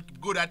know I'm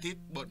good at it,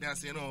 but then I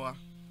say, you know what?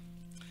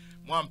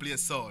 I want to play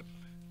sound.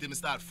 Then I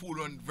start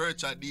full on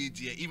virtual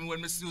DJ. Even when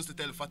I used to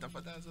tell Fata,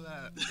 so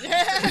that.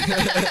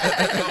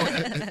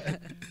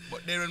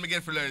 But then when I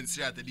get to learn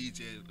straight to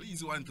DJ,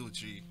 easy 1, 2,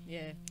 3. Yeah.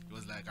 It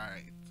was like,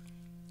 alright,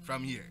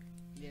 from here.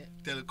 Yeah.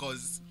 Tell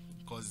cause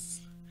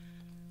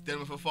tell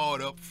me for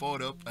forward up,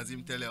 as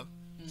him tell you.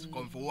 So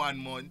come for 1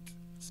 month,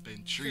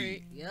 spend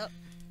 3. Yep.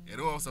 You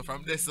know, so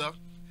from this up,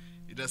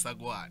 it just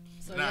go on.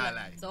 So,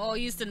 so all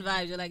Houston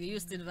vibes, you're like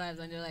Houston vibes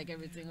and you're like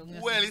everything.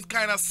 Well, it's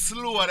kind of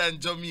slower than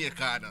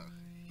Jamaica now.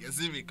 You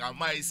see me, cause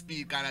my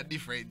speed kind of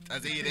different.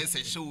 As they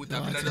say Showtype,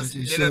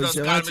 they don't just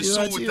call me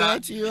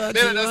Showtype.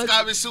 They don't just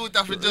call me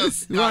Showtype, they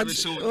just call me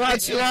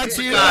Showtype.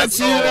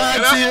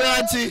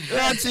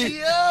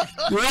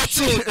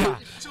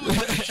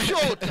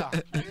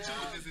 Showtype.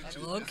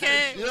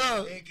 Okay.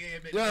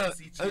 Yo,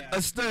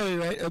 a story,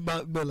 right,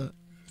 about Miller.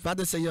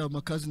 Father said, yo,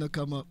 my cousin will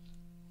come up.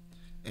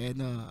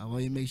 And I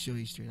want you to make sure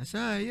he's straight. I said,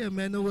 all right, yeah,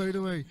 man, don't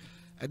worry.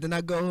 And then I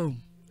go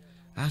home.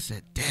 I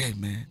said, damn,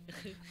 man,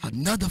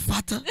 another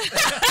Fata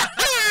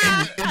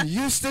in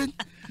Houston?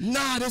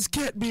 Nah, this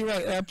can't be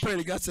right. And I prayed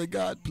to God, I said,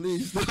 God,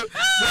 please, don't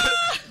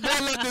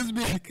let this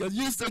be, because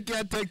Houston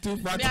can't take 2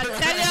 Fata. I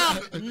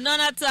tell you, none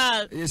at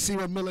all. You see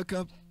when Miller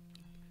come?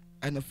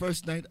 And the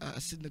first night, I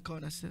sit in the car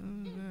and I said, oh,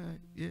 all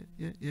right,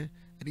 yeah.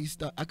 And he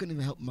started, I couldn't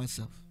even help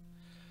myself.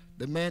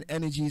 The man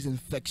energy is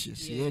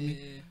infectious, you hear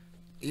me?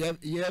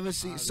 You ever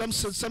see,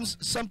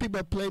 some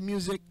people play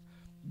music,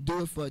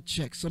 do it for a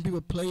check. Some people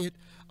play it,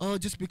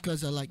 just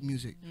because I like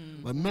music.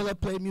 When Miller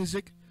play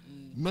music,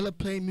 Miller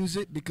play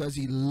music because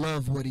he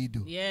love what he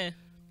do. Yeah.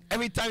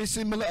 Every time you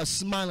see Miller, a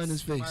smile on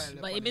his face.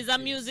 But he is a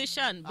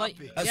musician. But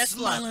a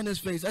smile on his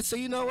face. I say,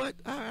 you know what?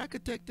 All right, I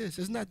could take this.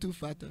 It's not too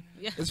Fata.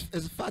 Yeah.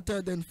 It's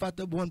fatter than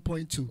Fata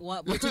 1.2.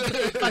 What?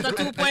 Fata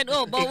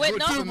 2.0. But wait,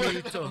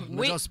 no.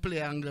 We just play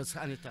and just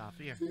hand it off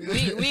here.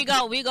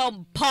 We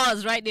go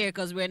pause right there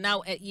because we're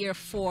now at year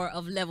 4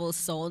 of Levelz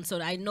Sound.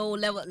 So I know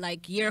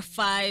year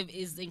 5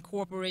 is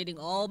incorporating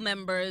all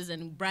members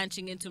and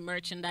branching into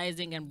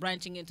merchandising and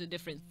branching into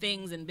different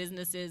things and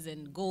businesses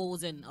and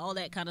goals and all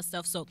that kind of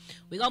stuff. So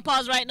we're going to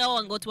pause right now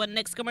and go to our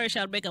next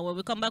commercial break. And when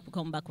we come back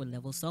with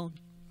Levelz Sound.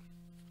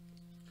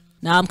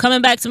 Now I'm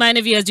coming back to my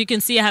interview. As you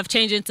can see, I have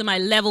changed into my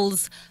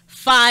Levelz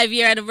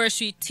 5-year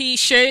anniversary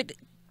t-shirt.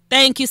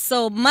 Thank you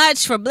so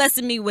much for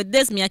blessing me with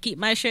this. I keep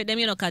my shirt them,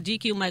 you know, because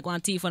GQ might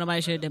want to one of my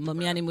shirt them, but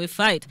me and him we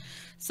fight.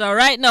 So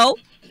right now,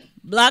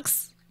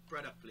 Blocks.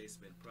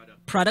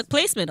 Product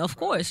placement, of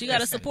course. You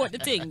got to support the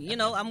thing. You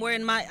know, I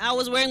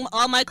was wearing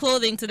all my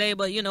clothing today,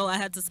 but you know, I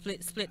had to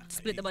split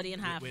the body in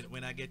half.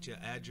 When I get your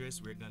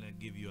address, we're going to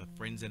give you a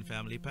friends and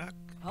family pack.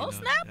 Oh,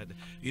 snap.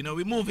 You know,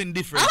 we're moving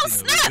different. Oh,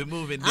 snap. We're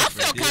moving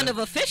different. I feel kind of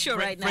official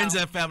right now. Friends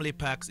and family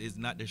packs is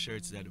not the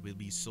shirts that will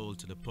be sold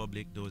to the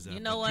public. Those are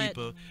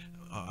people,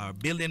 our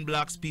building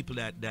blocks, people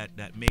that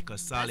make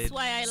us solid. That's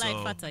why I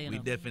like Fata, you know.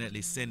 We're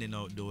definitely sending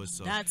out those.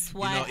 So, that's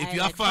why, you know, if I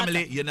you're like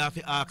family, Fata. you don't have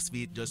to ask for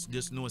it.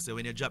 Just know, so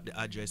when you drop the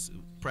address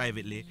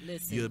privately,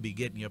 you'll be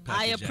getting your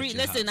package.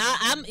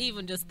 I'm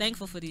even just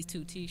thankful for these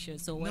 2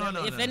 t-shirts. So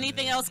if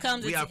anything else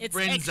comes, we have it's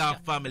friends extra. and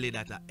family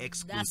that are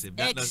exclusive.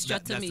 That's extra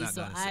to me.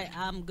 So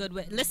I'm good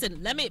with.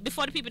 Listen,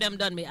 before the people them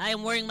done me, I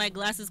am wearing my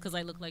glasses because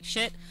I look like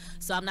shit.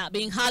 So I'm not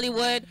being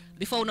Hollywood.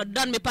 Before not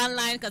done me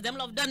online because them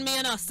love done me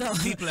enough. So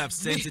people have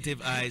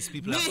sensitive eyes.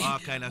 People have all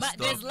kind of stuff.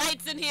 But there's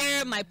lights in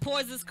here. My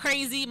pores is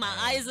crazy. My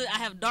eyes, I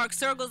have dark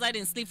circles. I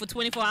didn't sleep for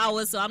 24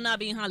 hours. So I'm not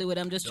being Hollywood.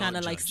 I'm just trying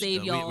to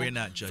save y'all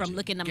from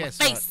looking at my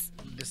face.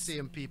 The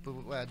same people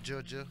who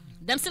judge you.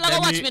 Them still gonna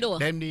watch me though.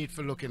 Them need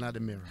for looking at the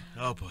mirror.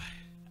 Oh boy.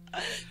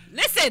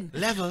 Listen,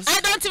 Levelz.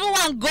 I don't even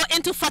want to go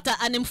into Fata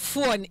and him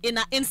phone in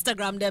an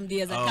Instagram them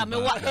days. Oh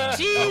my God.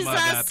 Jesus Oh my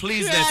God.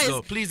 Please Christ. let's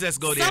go. Please let's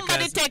go there.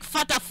 Somebody 'cause take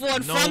Fata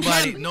phone from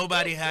him.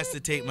 Nobody has to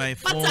take my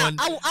Fata, phone.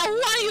 how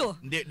are you?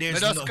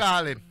 There's Let us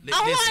call him.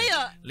 How are you?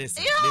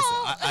 Listen, Yo.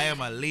 I am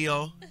a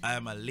Leo. I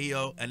am a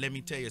Leo. And let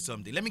me tell you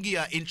something. Let me give you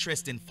an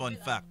interesting fun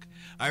fact.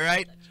 All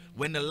right?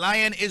 When the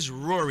lion is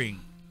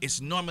roaring,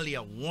 it's normally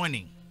a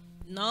warning.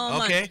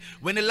 No, Okay? man.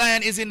 When the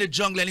lion is in the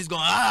jungle and he's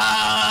going,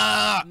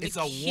 ah, it's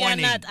a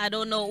warning. I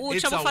don't know. Ooh,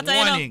 It's a Fata,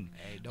 you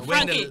know?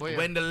 warning.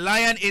 When the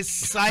lion is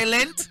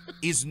silent,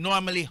 is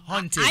normally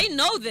hunting. I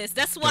know this.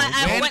 That's why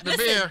I When went. the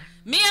Listen, bear.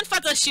 me and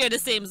Fata share the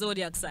same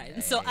zodiac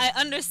sign, so I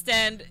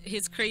understand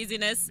his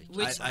craziness.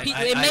 Which I-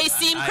 it may I-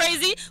 seem I-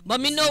 crazy,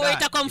 but me know It's where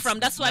not. it come from.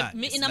 That's why not.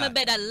 me It's in my not.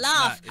 bed I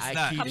laugh. It's I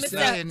not. keep Come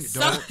saying, Mr.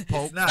 don't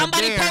poke the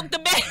Somebody bear. poke the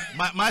bear.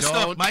 My Don't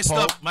poke my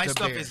the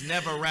stuff bear. is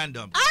never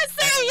random. I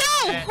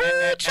say, yo,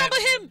 who trouble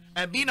him?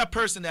 And being a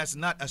person that's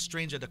not a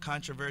stranger to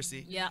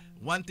controversy, Yeah.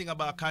 one thing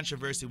about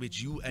controversy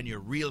with you and your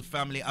real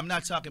family, I'm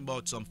not talking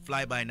about some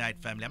fly-by-night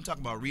family. I'm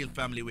talking about real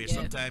family where Yeah.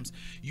 sometimes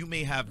you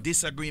may have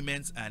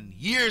disagreements and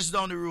years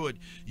down the road,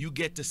 you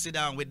get to sit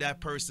down with that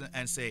person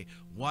and say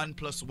 1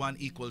 + 1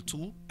 =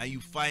 2, and you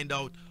find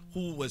out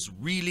who was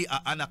really an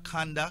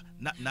anaconda,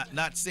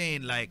 not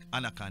saying like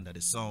anaconda,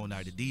 the sound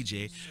or the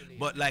DJ,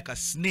 but like a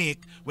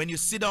snake. When you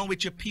sit down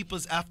with your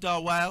peoples after a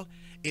while,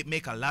 it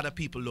make a lot of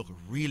people look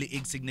really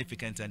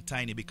insignificant and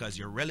tiny because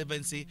your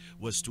relevancy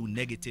was through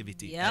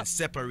negativity Yep. and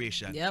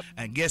separation. Yep.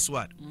 And guess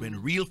what? When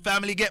real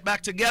family get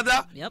back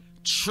together, Yep.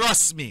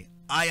 trust me,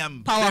 I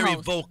am very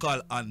Powerhouse.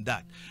 vocal on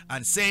that.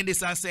 And saying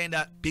this and saying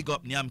that, big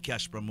up Nyam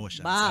Cash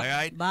Promotions. Bop, all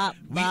right? bop,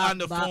 we bop, on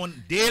the bop.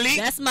 phone daily.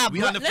 That's my We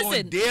on brother. the phone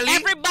Listen, daily.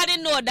 everybody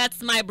know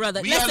that's my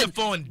brother. We on Listen, the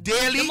phone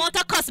daily. the amount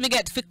of cuss me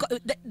get,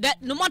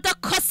 no amount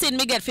of cussing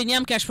me get for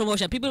Nyam Cash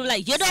Promotion. People be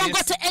like, you don't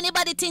Sis. go to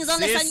anybody things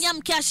unless Sis. on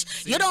Nyam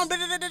Cash. You don't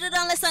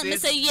unless on. Me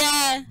Sis. say,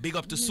 yeah. Big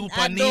up to Super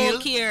I Neil.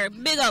 don't care.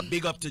 Big up.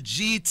 Big up to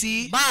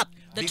GT. Bop.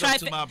 The Big up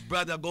to my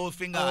brother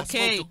Goldfinger. I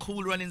Okay. spoke to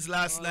Cool Runnings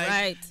last night.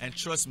 Right. And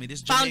trust me,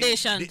 this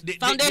Foundation.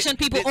 Foundation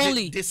people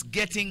only. This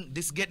getting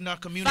our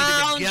community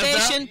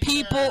Foundation together.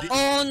 people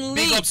only.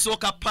 Big up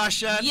Soca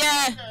Passion.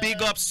 Yeah.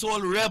 Big up Soul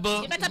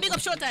Rebel. You better big up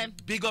Showtyme.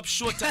 Big up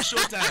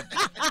Showtime.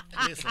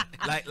 Listen,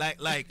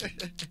 like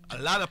a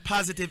lot of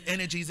positive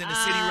energies in the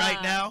city right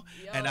now.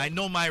 And I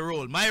know my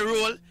role. My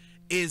role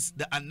is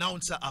the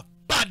announcer of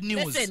bad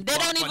news. Listen, they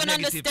don't for even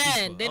negative understand.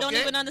 people, They don't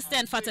okay? even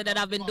understand, Fata, that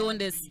I've been doing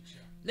this.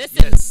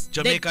 Listen, Yes,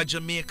 they-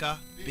 Jamaica.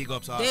 Big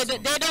ups. They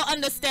don't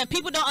understand.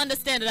 People don't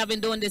understand that I've been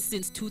doing this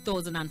since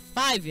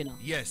 2005, you know.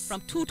 Yes.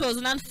 From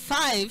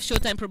 2005,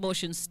 Showtime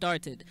Promotions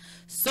started.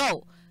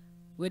 So,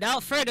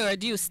 without further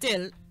ado,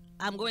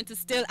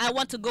 I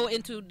want to go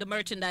into the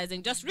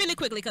merchandising just really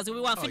quickly because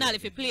we want finale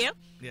for play. Yes.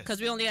 Because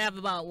we only have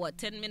about,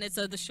 10 minutes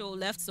of the show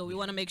left. So, we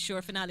want to make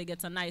sure finale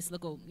gets a nice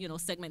little,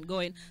 segment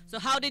going. So,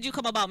 how did you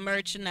come about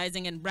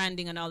merchandising and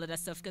branding and all of that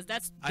stuff? Because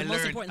that's the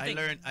most important thing.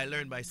 I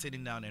learned by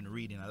sitting down and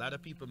reading. A lot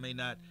of people may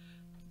not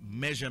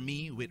measure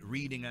me with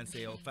reading and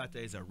say, oh, Fata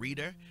is a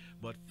reader,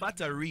 but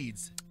Fata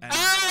reads.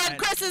 And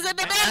Chris is in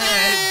the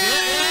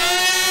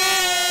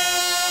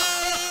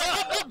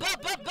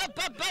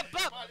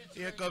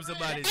here comes the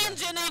body.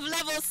 Engine of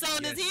Levelz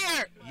sound is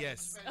here.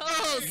 Yes.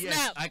 Oh, Yes,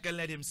 snap. I can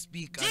let him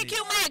speak. on GQ it.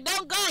 Mike,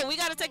 don't go. We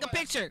got to take a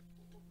picture.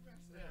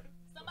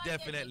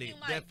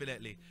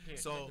 Definitely.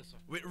 So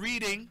with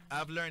reading,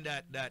 I've learned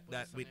that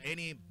with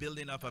any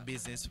building of a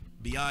business,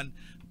 beyond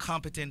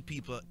competent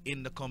people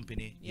in the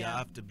company, you Yeah.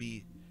 have to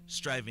be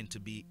striving to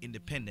be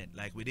independent,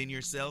 like within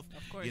yourself.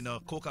 Of course.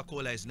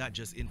 Coca-Cola is not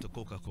just into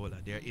Coca-Cola,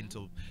 they're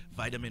into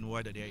vitamin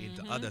water, they're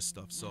into other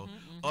stuff. So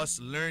us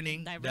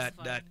learning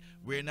Diversify. that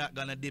we're not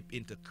gonna dip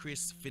into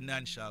Chris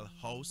financial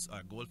house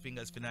or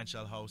Goldfinger's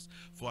financial house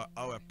for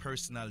our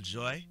personal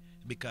joy,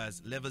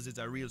 because Levelz is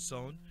a real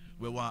sound.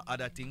 We want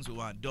other things. We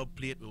want dub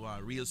plate. We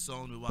want real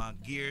sound. We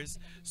want gears.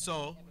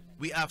 So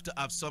we have to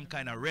have some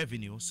kind of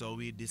revenue. So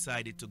we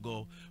decided to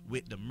go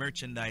with the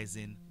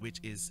merchandising, which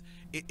is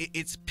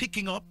it's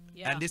picking up.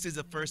 Yeah. And this is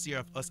the first year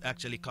of us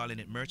actually calling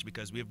it merch,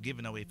 because we've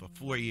given away for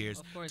 4 years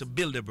Of course. to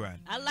build a brand.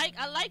 I like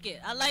it.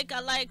 I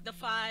like the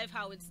 5,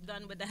 how it's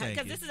done with the hash. Thank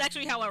Because you. this is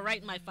actually how I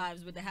write my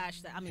 5s with the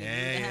hashtag. I mean, with the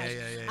Yeah, hash.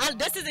 yeah.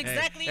 This is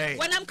exactly hey.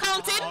 when I'm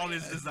counting. All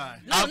is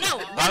design. No.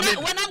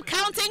 I'm When I'm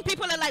counting,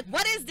 people are like,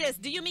 "What is this?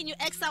 Do you mean you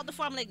X out the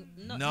form?" Like,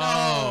 No,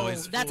 no,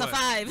 it's that's a 4.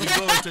 5. We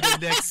go to the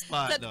next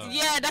spot now.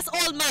 Yeah, that's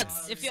old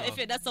maths. If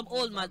that's some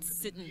old maths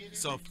sitting.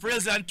 So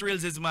frills and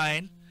thrills is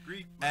mine,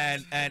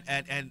 and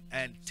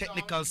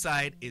technical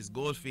side is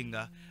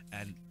Goldfinger,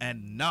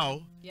 and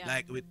now, Yeah.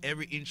 like with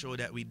every intro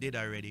that we did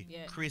already,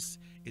 Yeah. Chris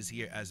is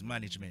here as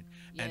management,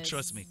 and Yes.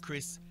 trust me,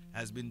 Chris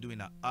has been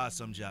doing an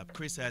awesome job.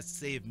 Chris has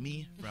saved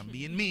me from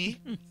being me.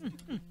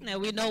 Now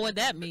we know what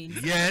that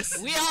means.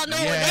 Yes. We all know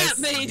what that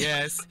means.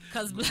 Yes.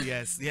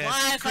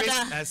 Yes. Chris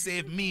has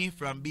saved me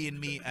from being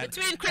me.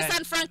 Between Chris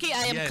and Frankie,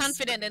 I am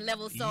confident that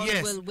Levelz Sound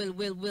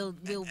will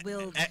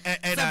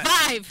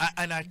survive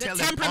and I tell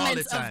the them all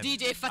the temperaments time. of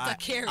DJ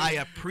Fatakeri. I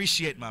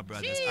appreciate my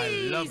brothers. I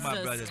love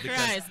my brothers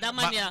because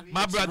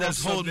my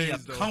brothers hold me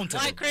accountable.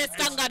 Why, Chris?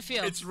 Thank God for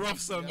you. It's rough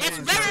some days. It's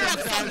very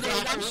rough some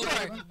days, I'm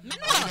sure. You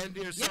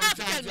have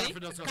to tell me.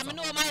 Come and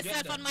know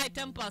myself and my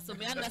temper, so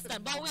we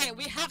understand. But wait,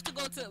 we have to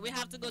go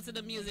to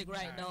the music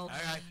right now. All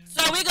right.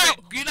 So we go.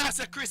 You know,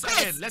 say Chris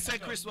again. Let's say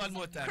Chris one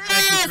more time.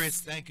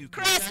 Chris. Thank you, Chris. Thank you,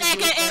 Chris. Chris,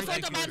 aka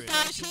Photo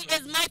Montage. He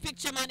is my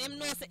picture man. Him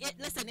knows.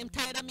 Listen, him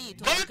tired of me.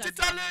 I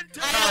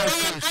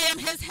am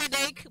his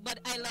headache, but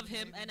I love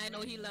him and I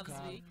know he loves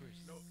me.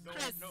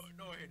 Chris. No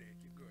headache.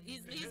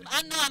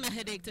 I know I'm a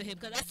headache to him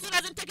because as soon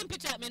as I'm taking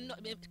picture,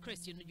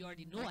 Chris, you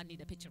already know I need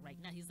a picture right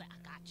now. He's like, I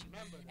got you.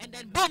 And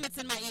then boom, it's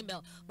in my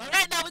email. But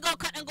right now we're going to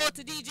cut and go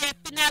to DJ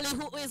Finale,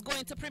 who is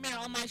going to premiere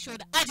on my show,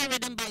 the Aji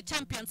Rhythm by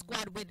Champion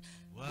Squad with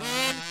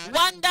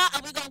Wanda.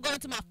 And we're going to go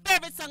into my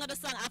favorite song of the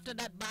song after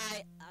that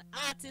by an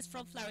artist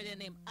from Florida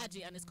named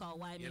Aji, and it's called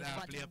Why Me.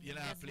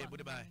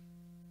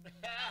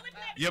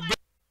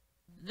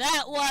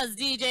 That was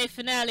DJ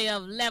Finale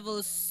of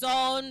Levelz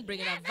Sound,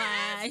 bringing up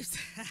vibes.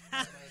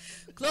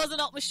 Closing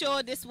up my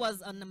show. This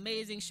was an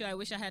amazing show. I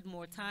wish I had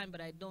more time, but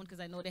I don't because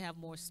I know they have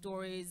more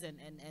stories and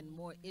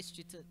more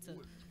history to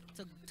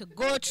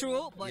go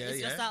through. But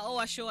it's just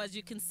our show. As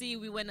you can see,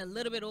 we went a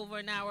little bit over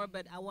an hour,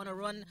 but I want to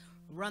run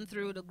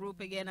through the group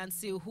again and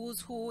see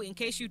who's who. In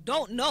case you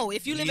don't know,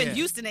 if you live in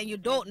Houston and you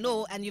don't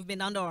know and you've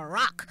been under a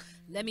rock,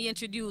 let me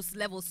introduce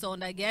Levelz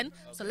Sound again. Okay.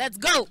 So let's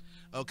go.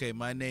 Okay,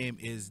 my name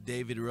is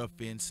David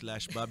Ruffin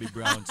 / Bobby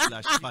Brown /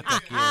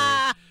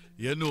 Fatakeri.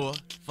 You know,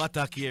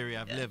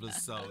 Fatakeri of Levelz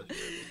Sound.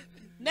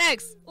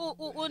 Next.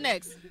 Who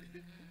next?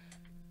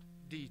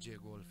 DJ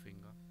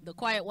Goldfinger. The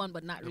quiet one,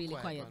 but not really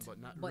quiet.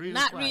 But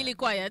not really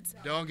quiet.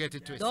 Don't get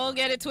it twisted. Don't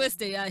get it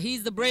twisted. Yeah,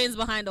 he's the brains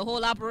behind the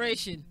whole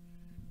operation.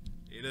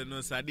 You don't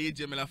know, sir.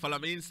 DJ Miller, follow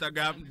me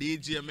Instagram,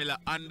 DJ Miller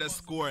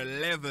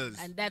 _Levelz.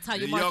 And that's how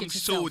you market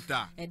yourself.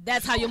 Shooter. And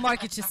that's how you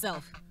market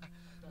yourself.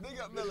 Big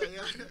up Miller,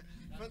 yeah.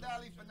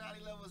 Finale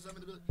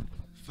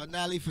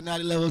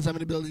Levelz. I'm in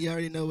the building. You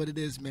already know what it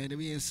is, man.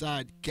 We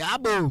inside.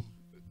 Kaboom.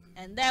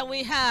 And then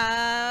we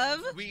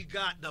have... We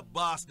got the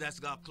boss that's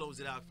going to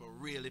close it out for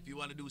real. If you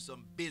want to do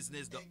some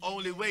business, the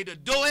only way to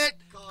do it,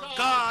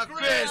 call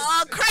Chris.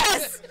 Call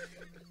Chris.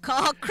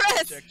 Call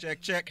Chris.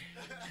 Check.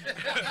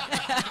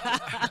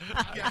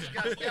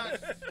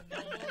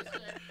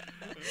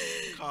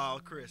 Call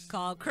Chris.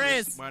 Call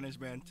Chris.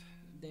 Management.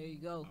 There you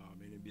go.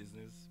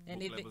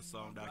 Any business.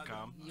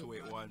 Levelzsound.com.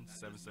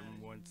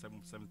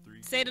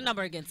 281-771-773. Say the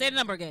number again.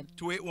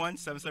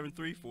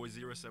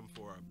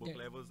 281-773-4074. Book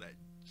Levelz at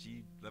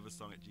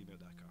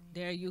levelzsong@gmail.com.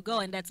 There you go.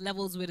 And that's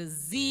Levelz with a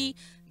Z.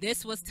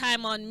 This was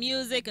Tyme on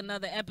Music.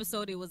 Another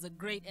episode. It was a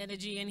great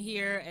energy in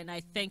here. And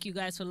I thank you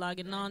guys for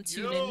logging on,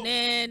 tuning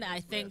in.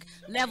 I thank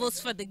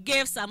Levelz for the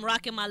gifts. I'm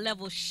rocking my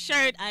Levelz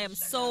shirt. I am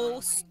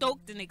so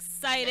stoked and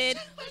excited.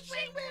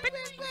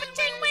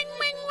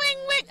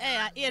 Hey,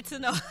 I ear to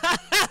know.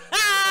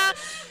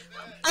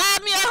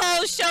 I'm your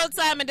host,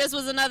 Showtyme, and this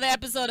was another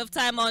episode of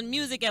Tyme on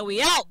Music, and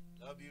we out.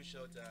 Love you,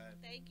 Showtyme.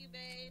 Thank you,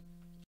 babe.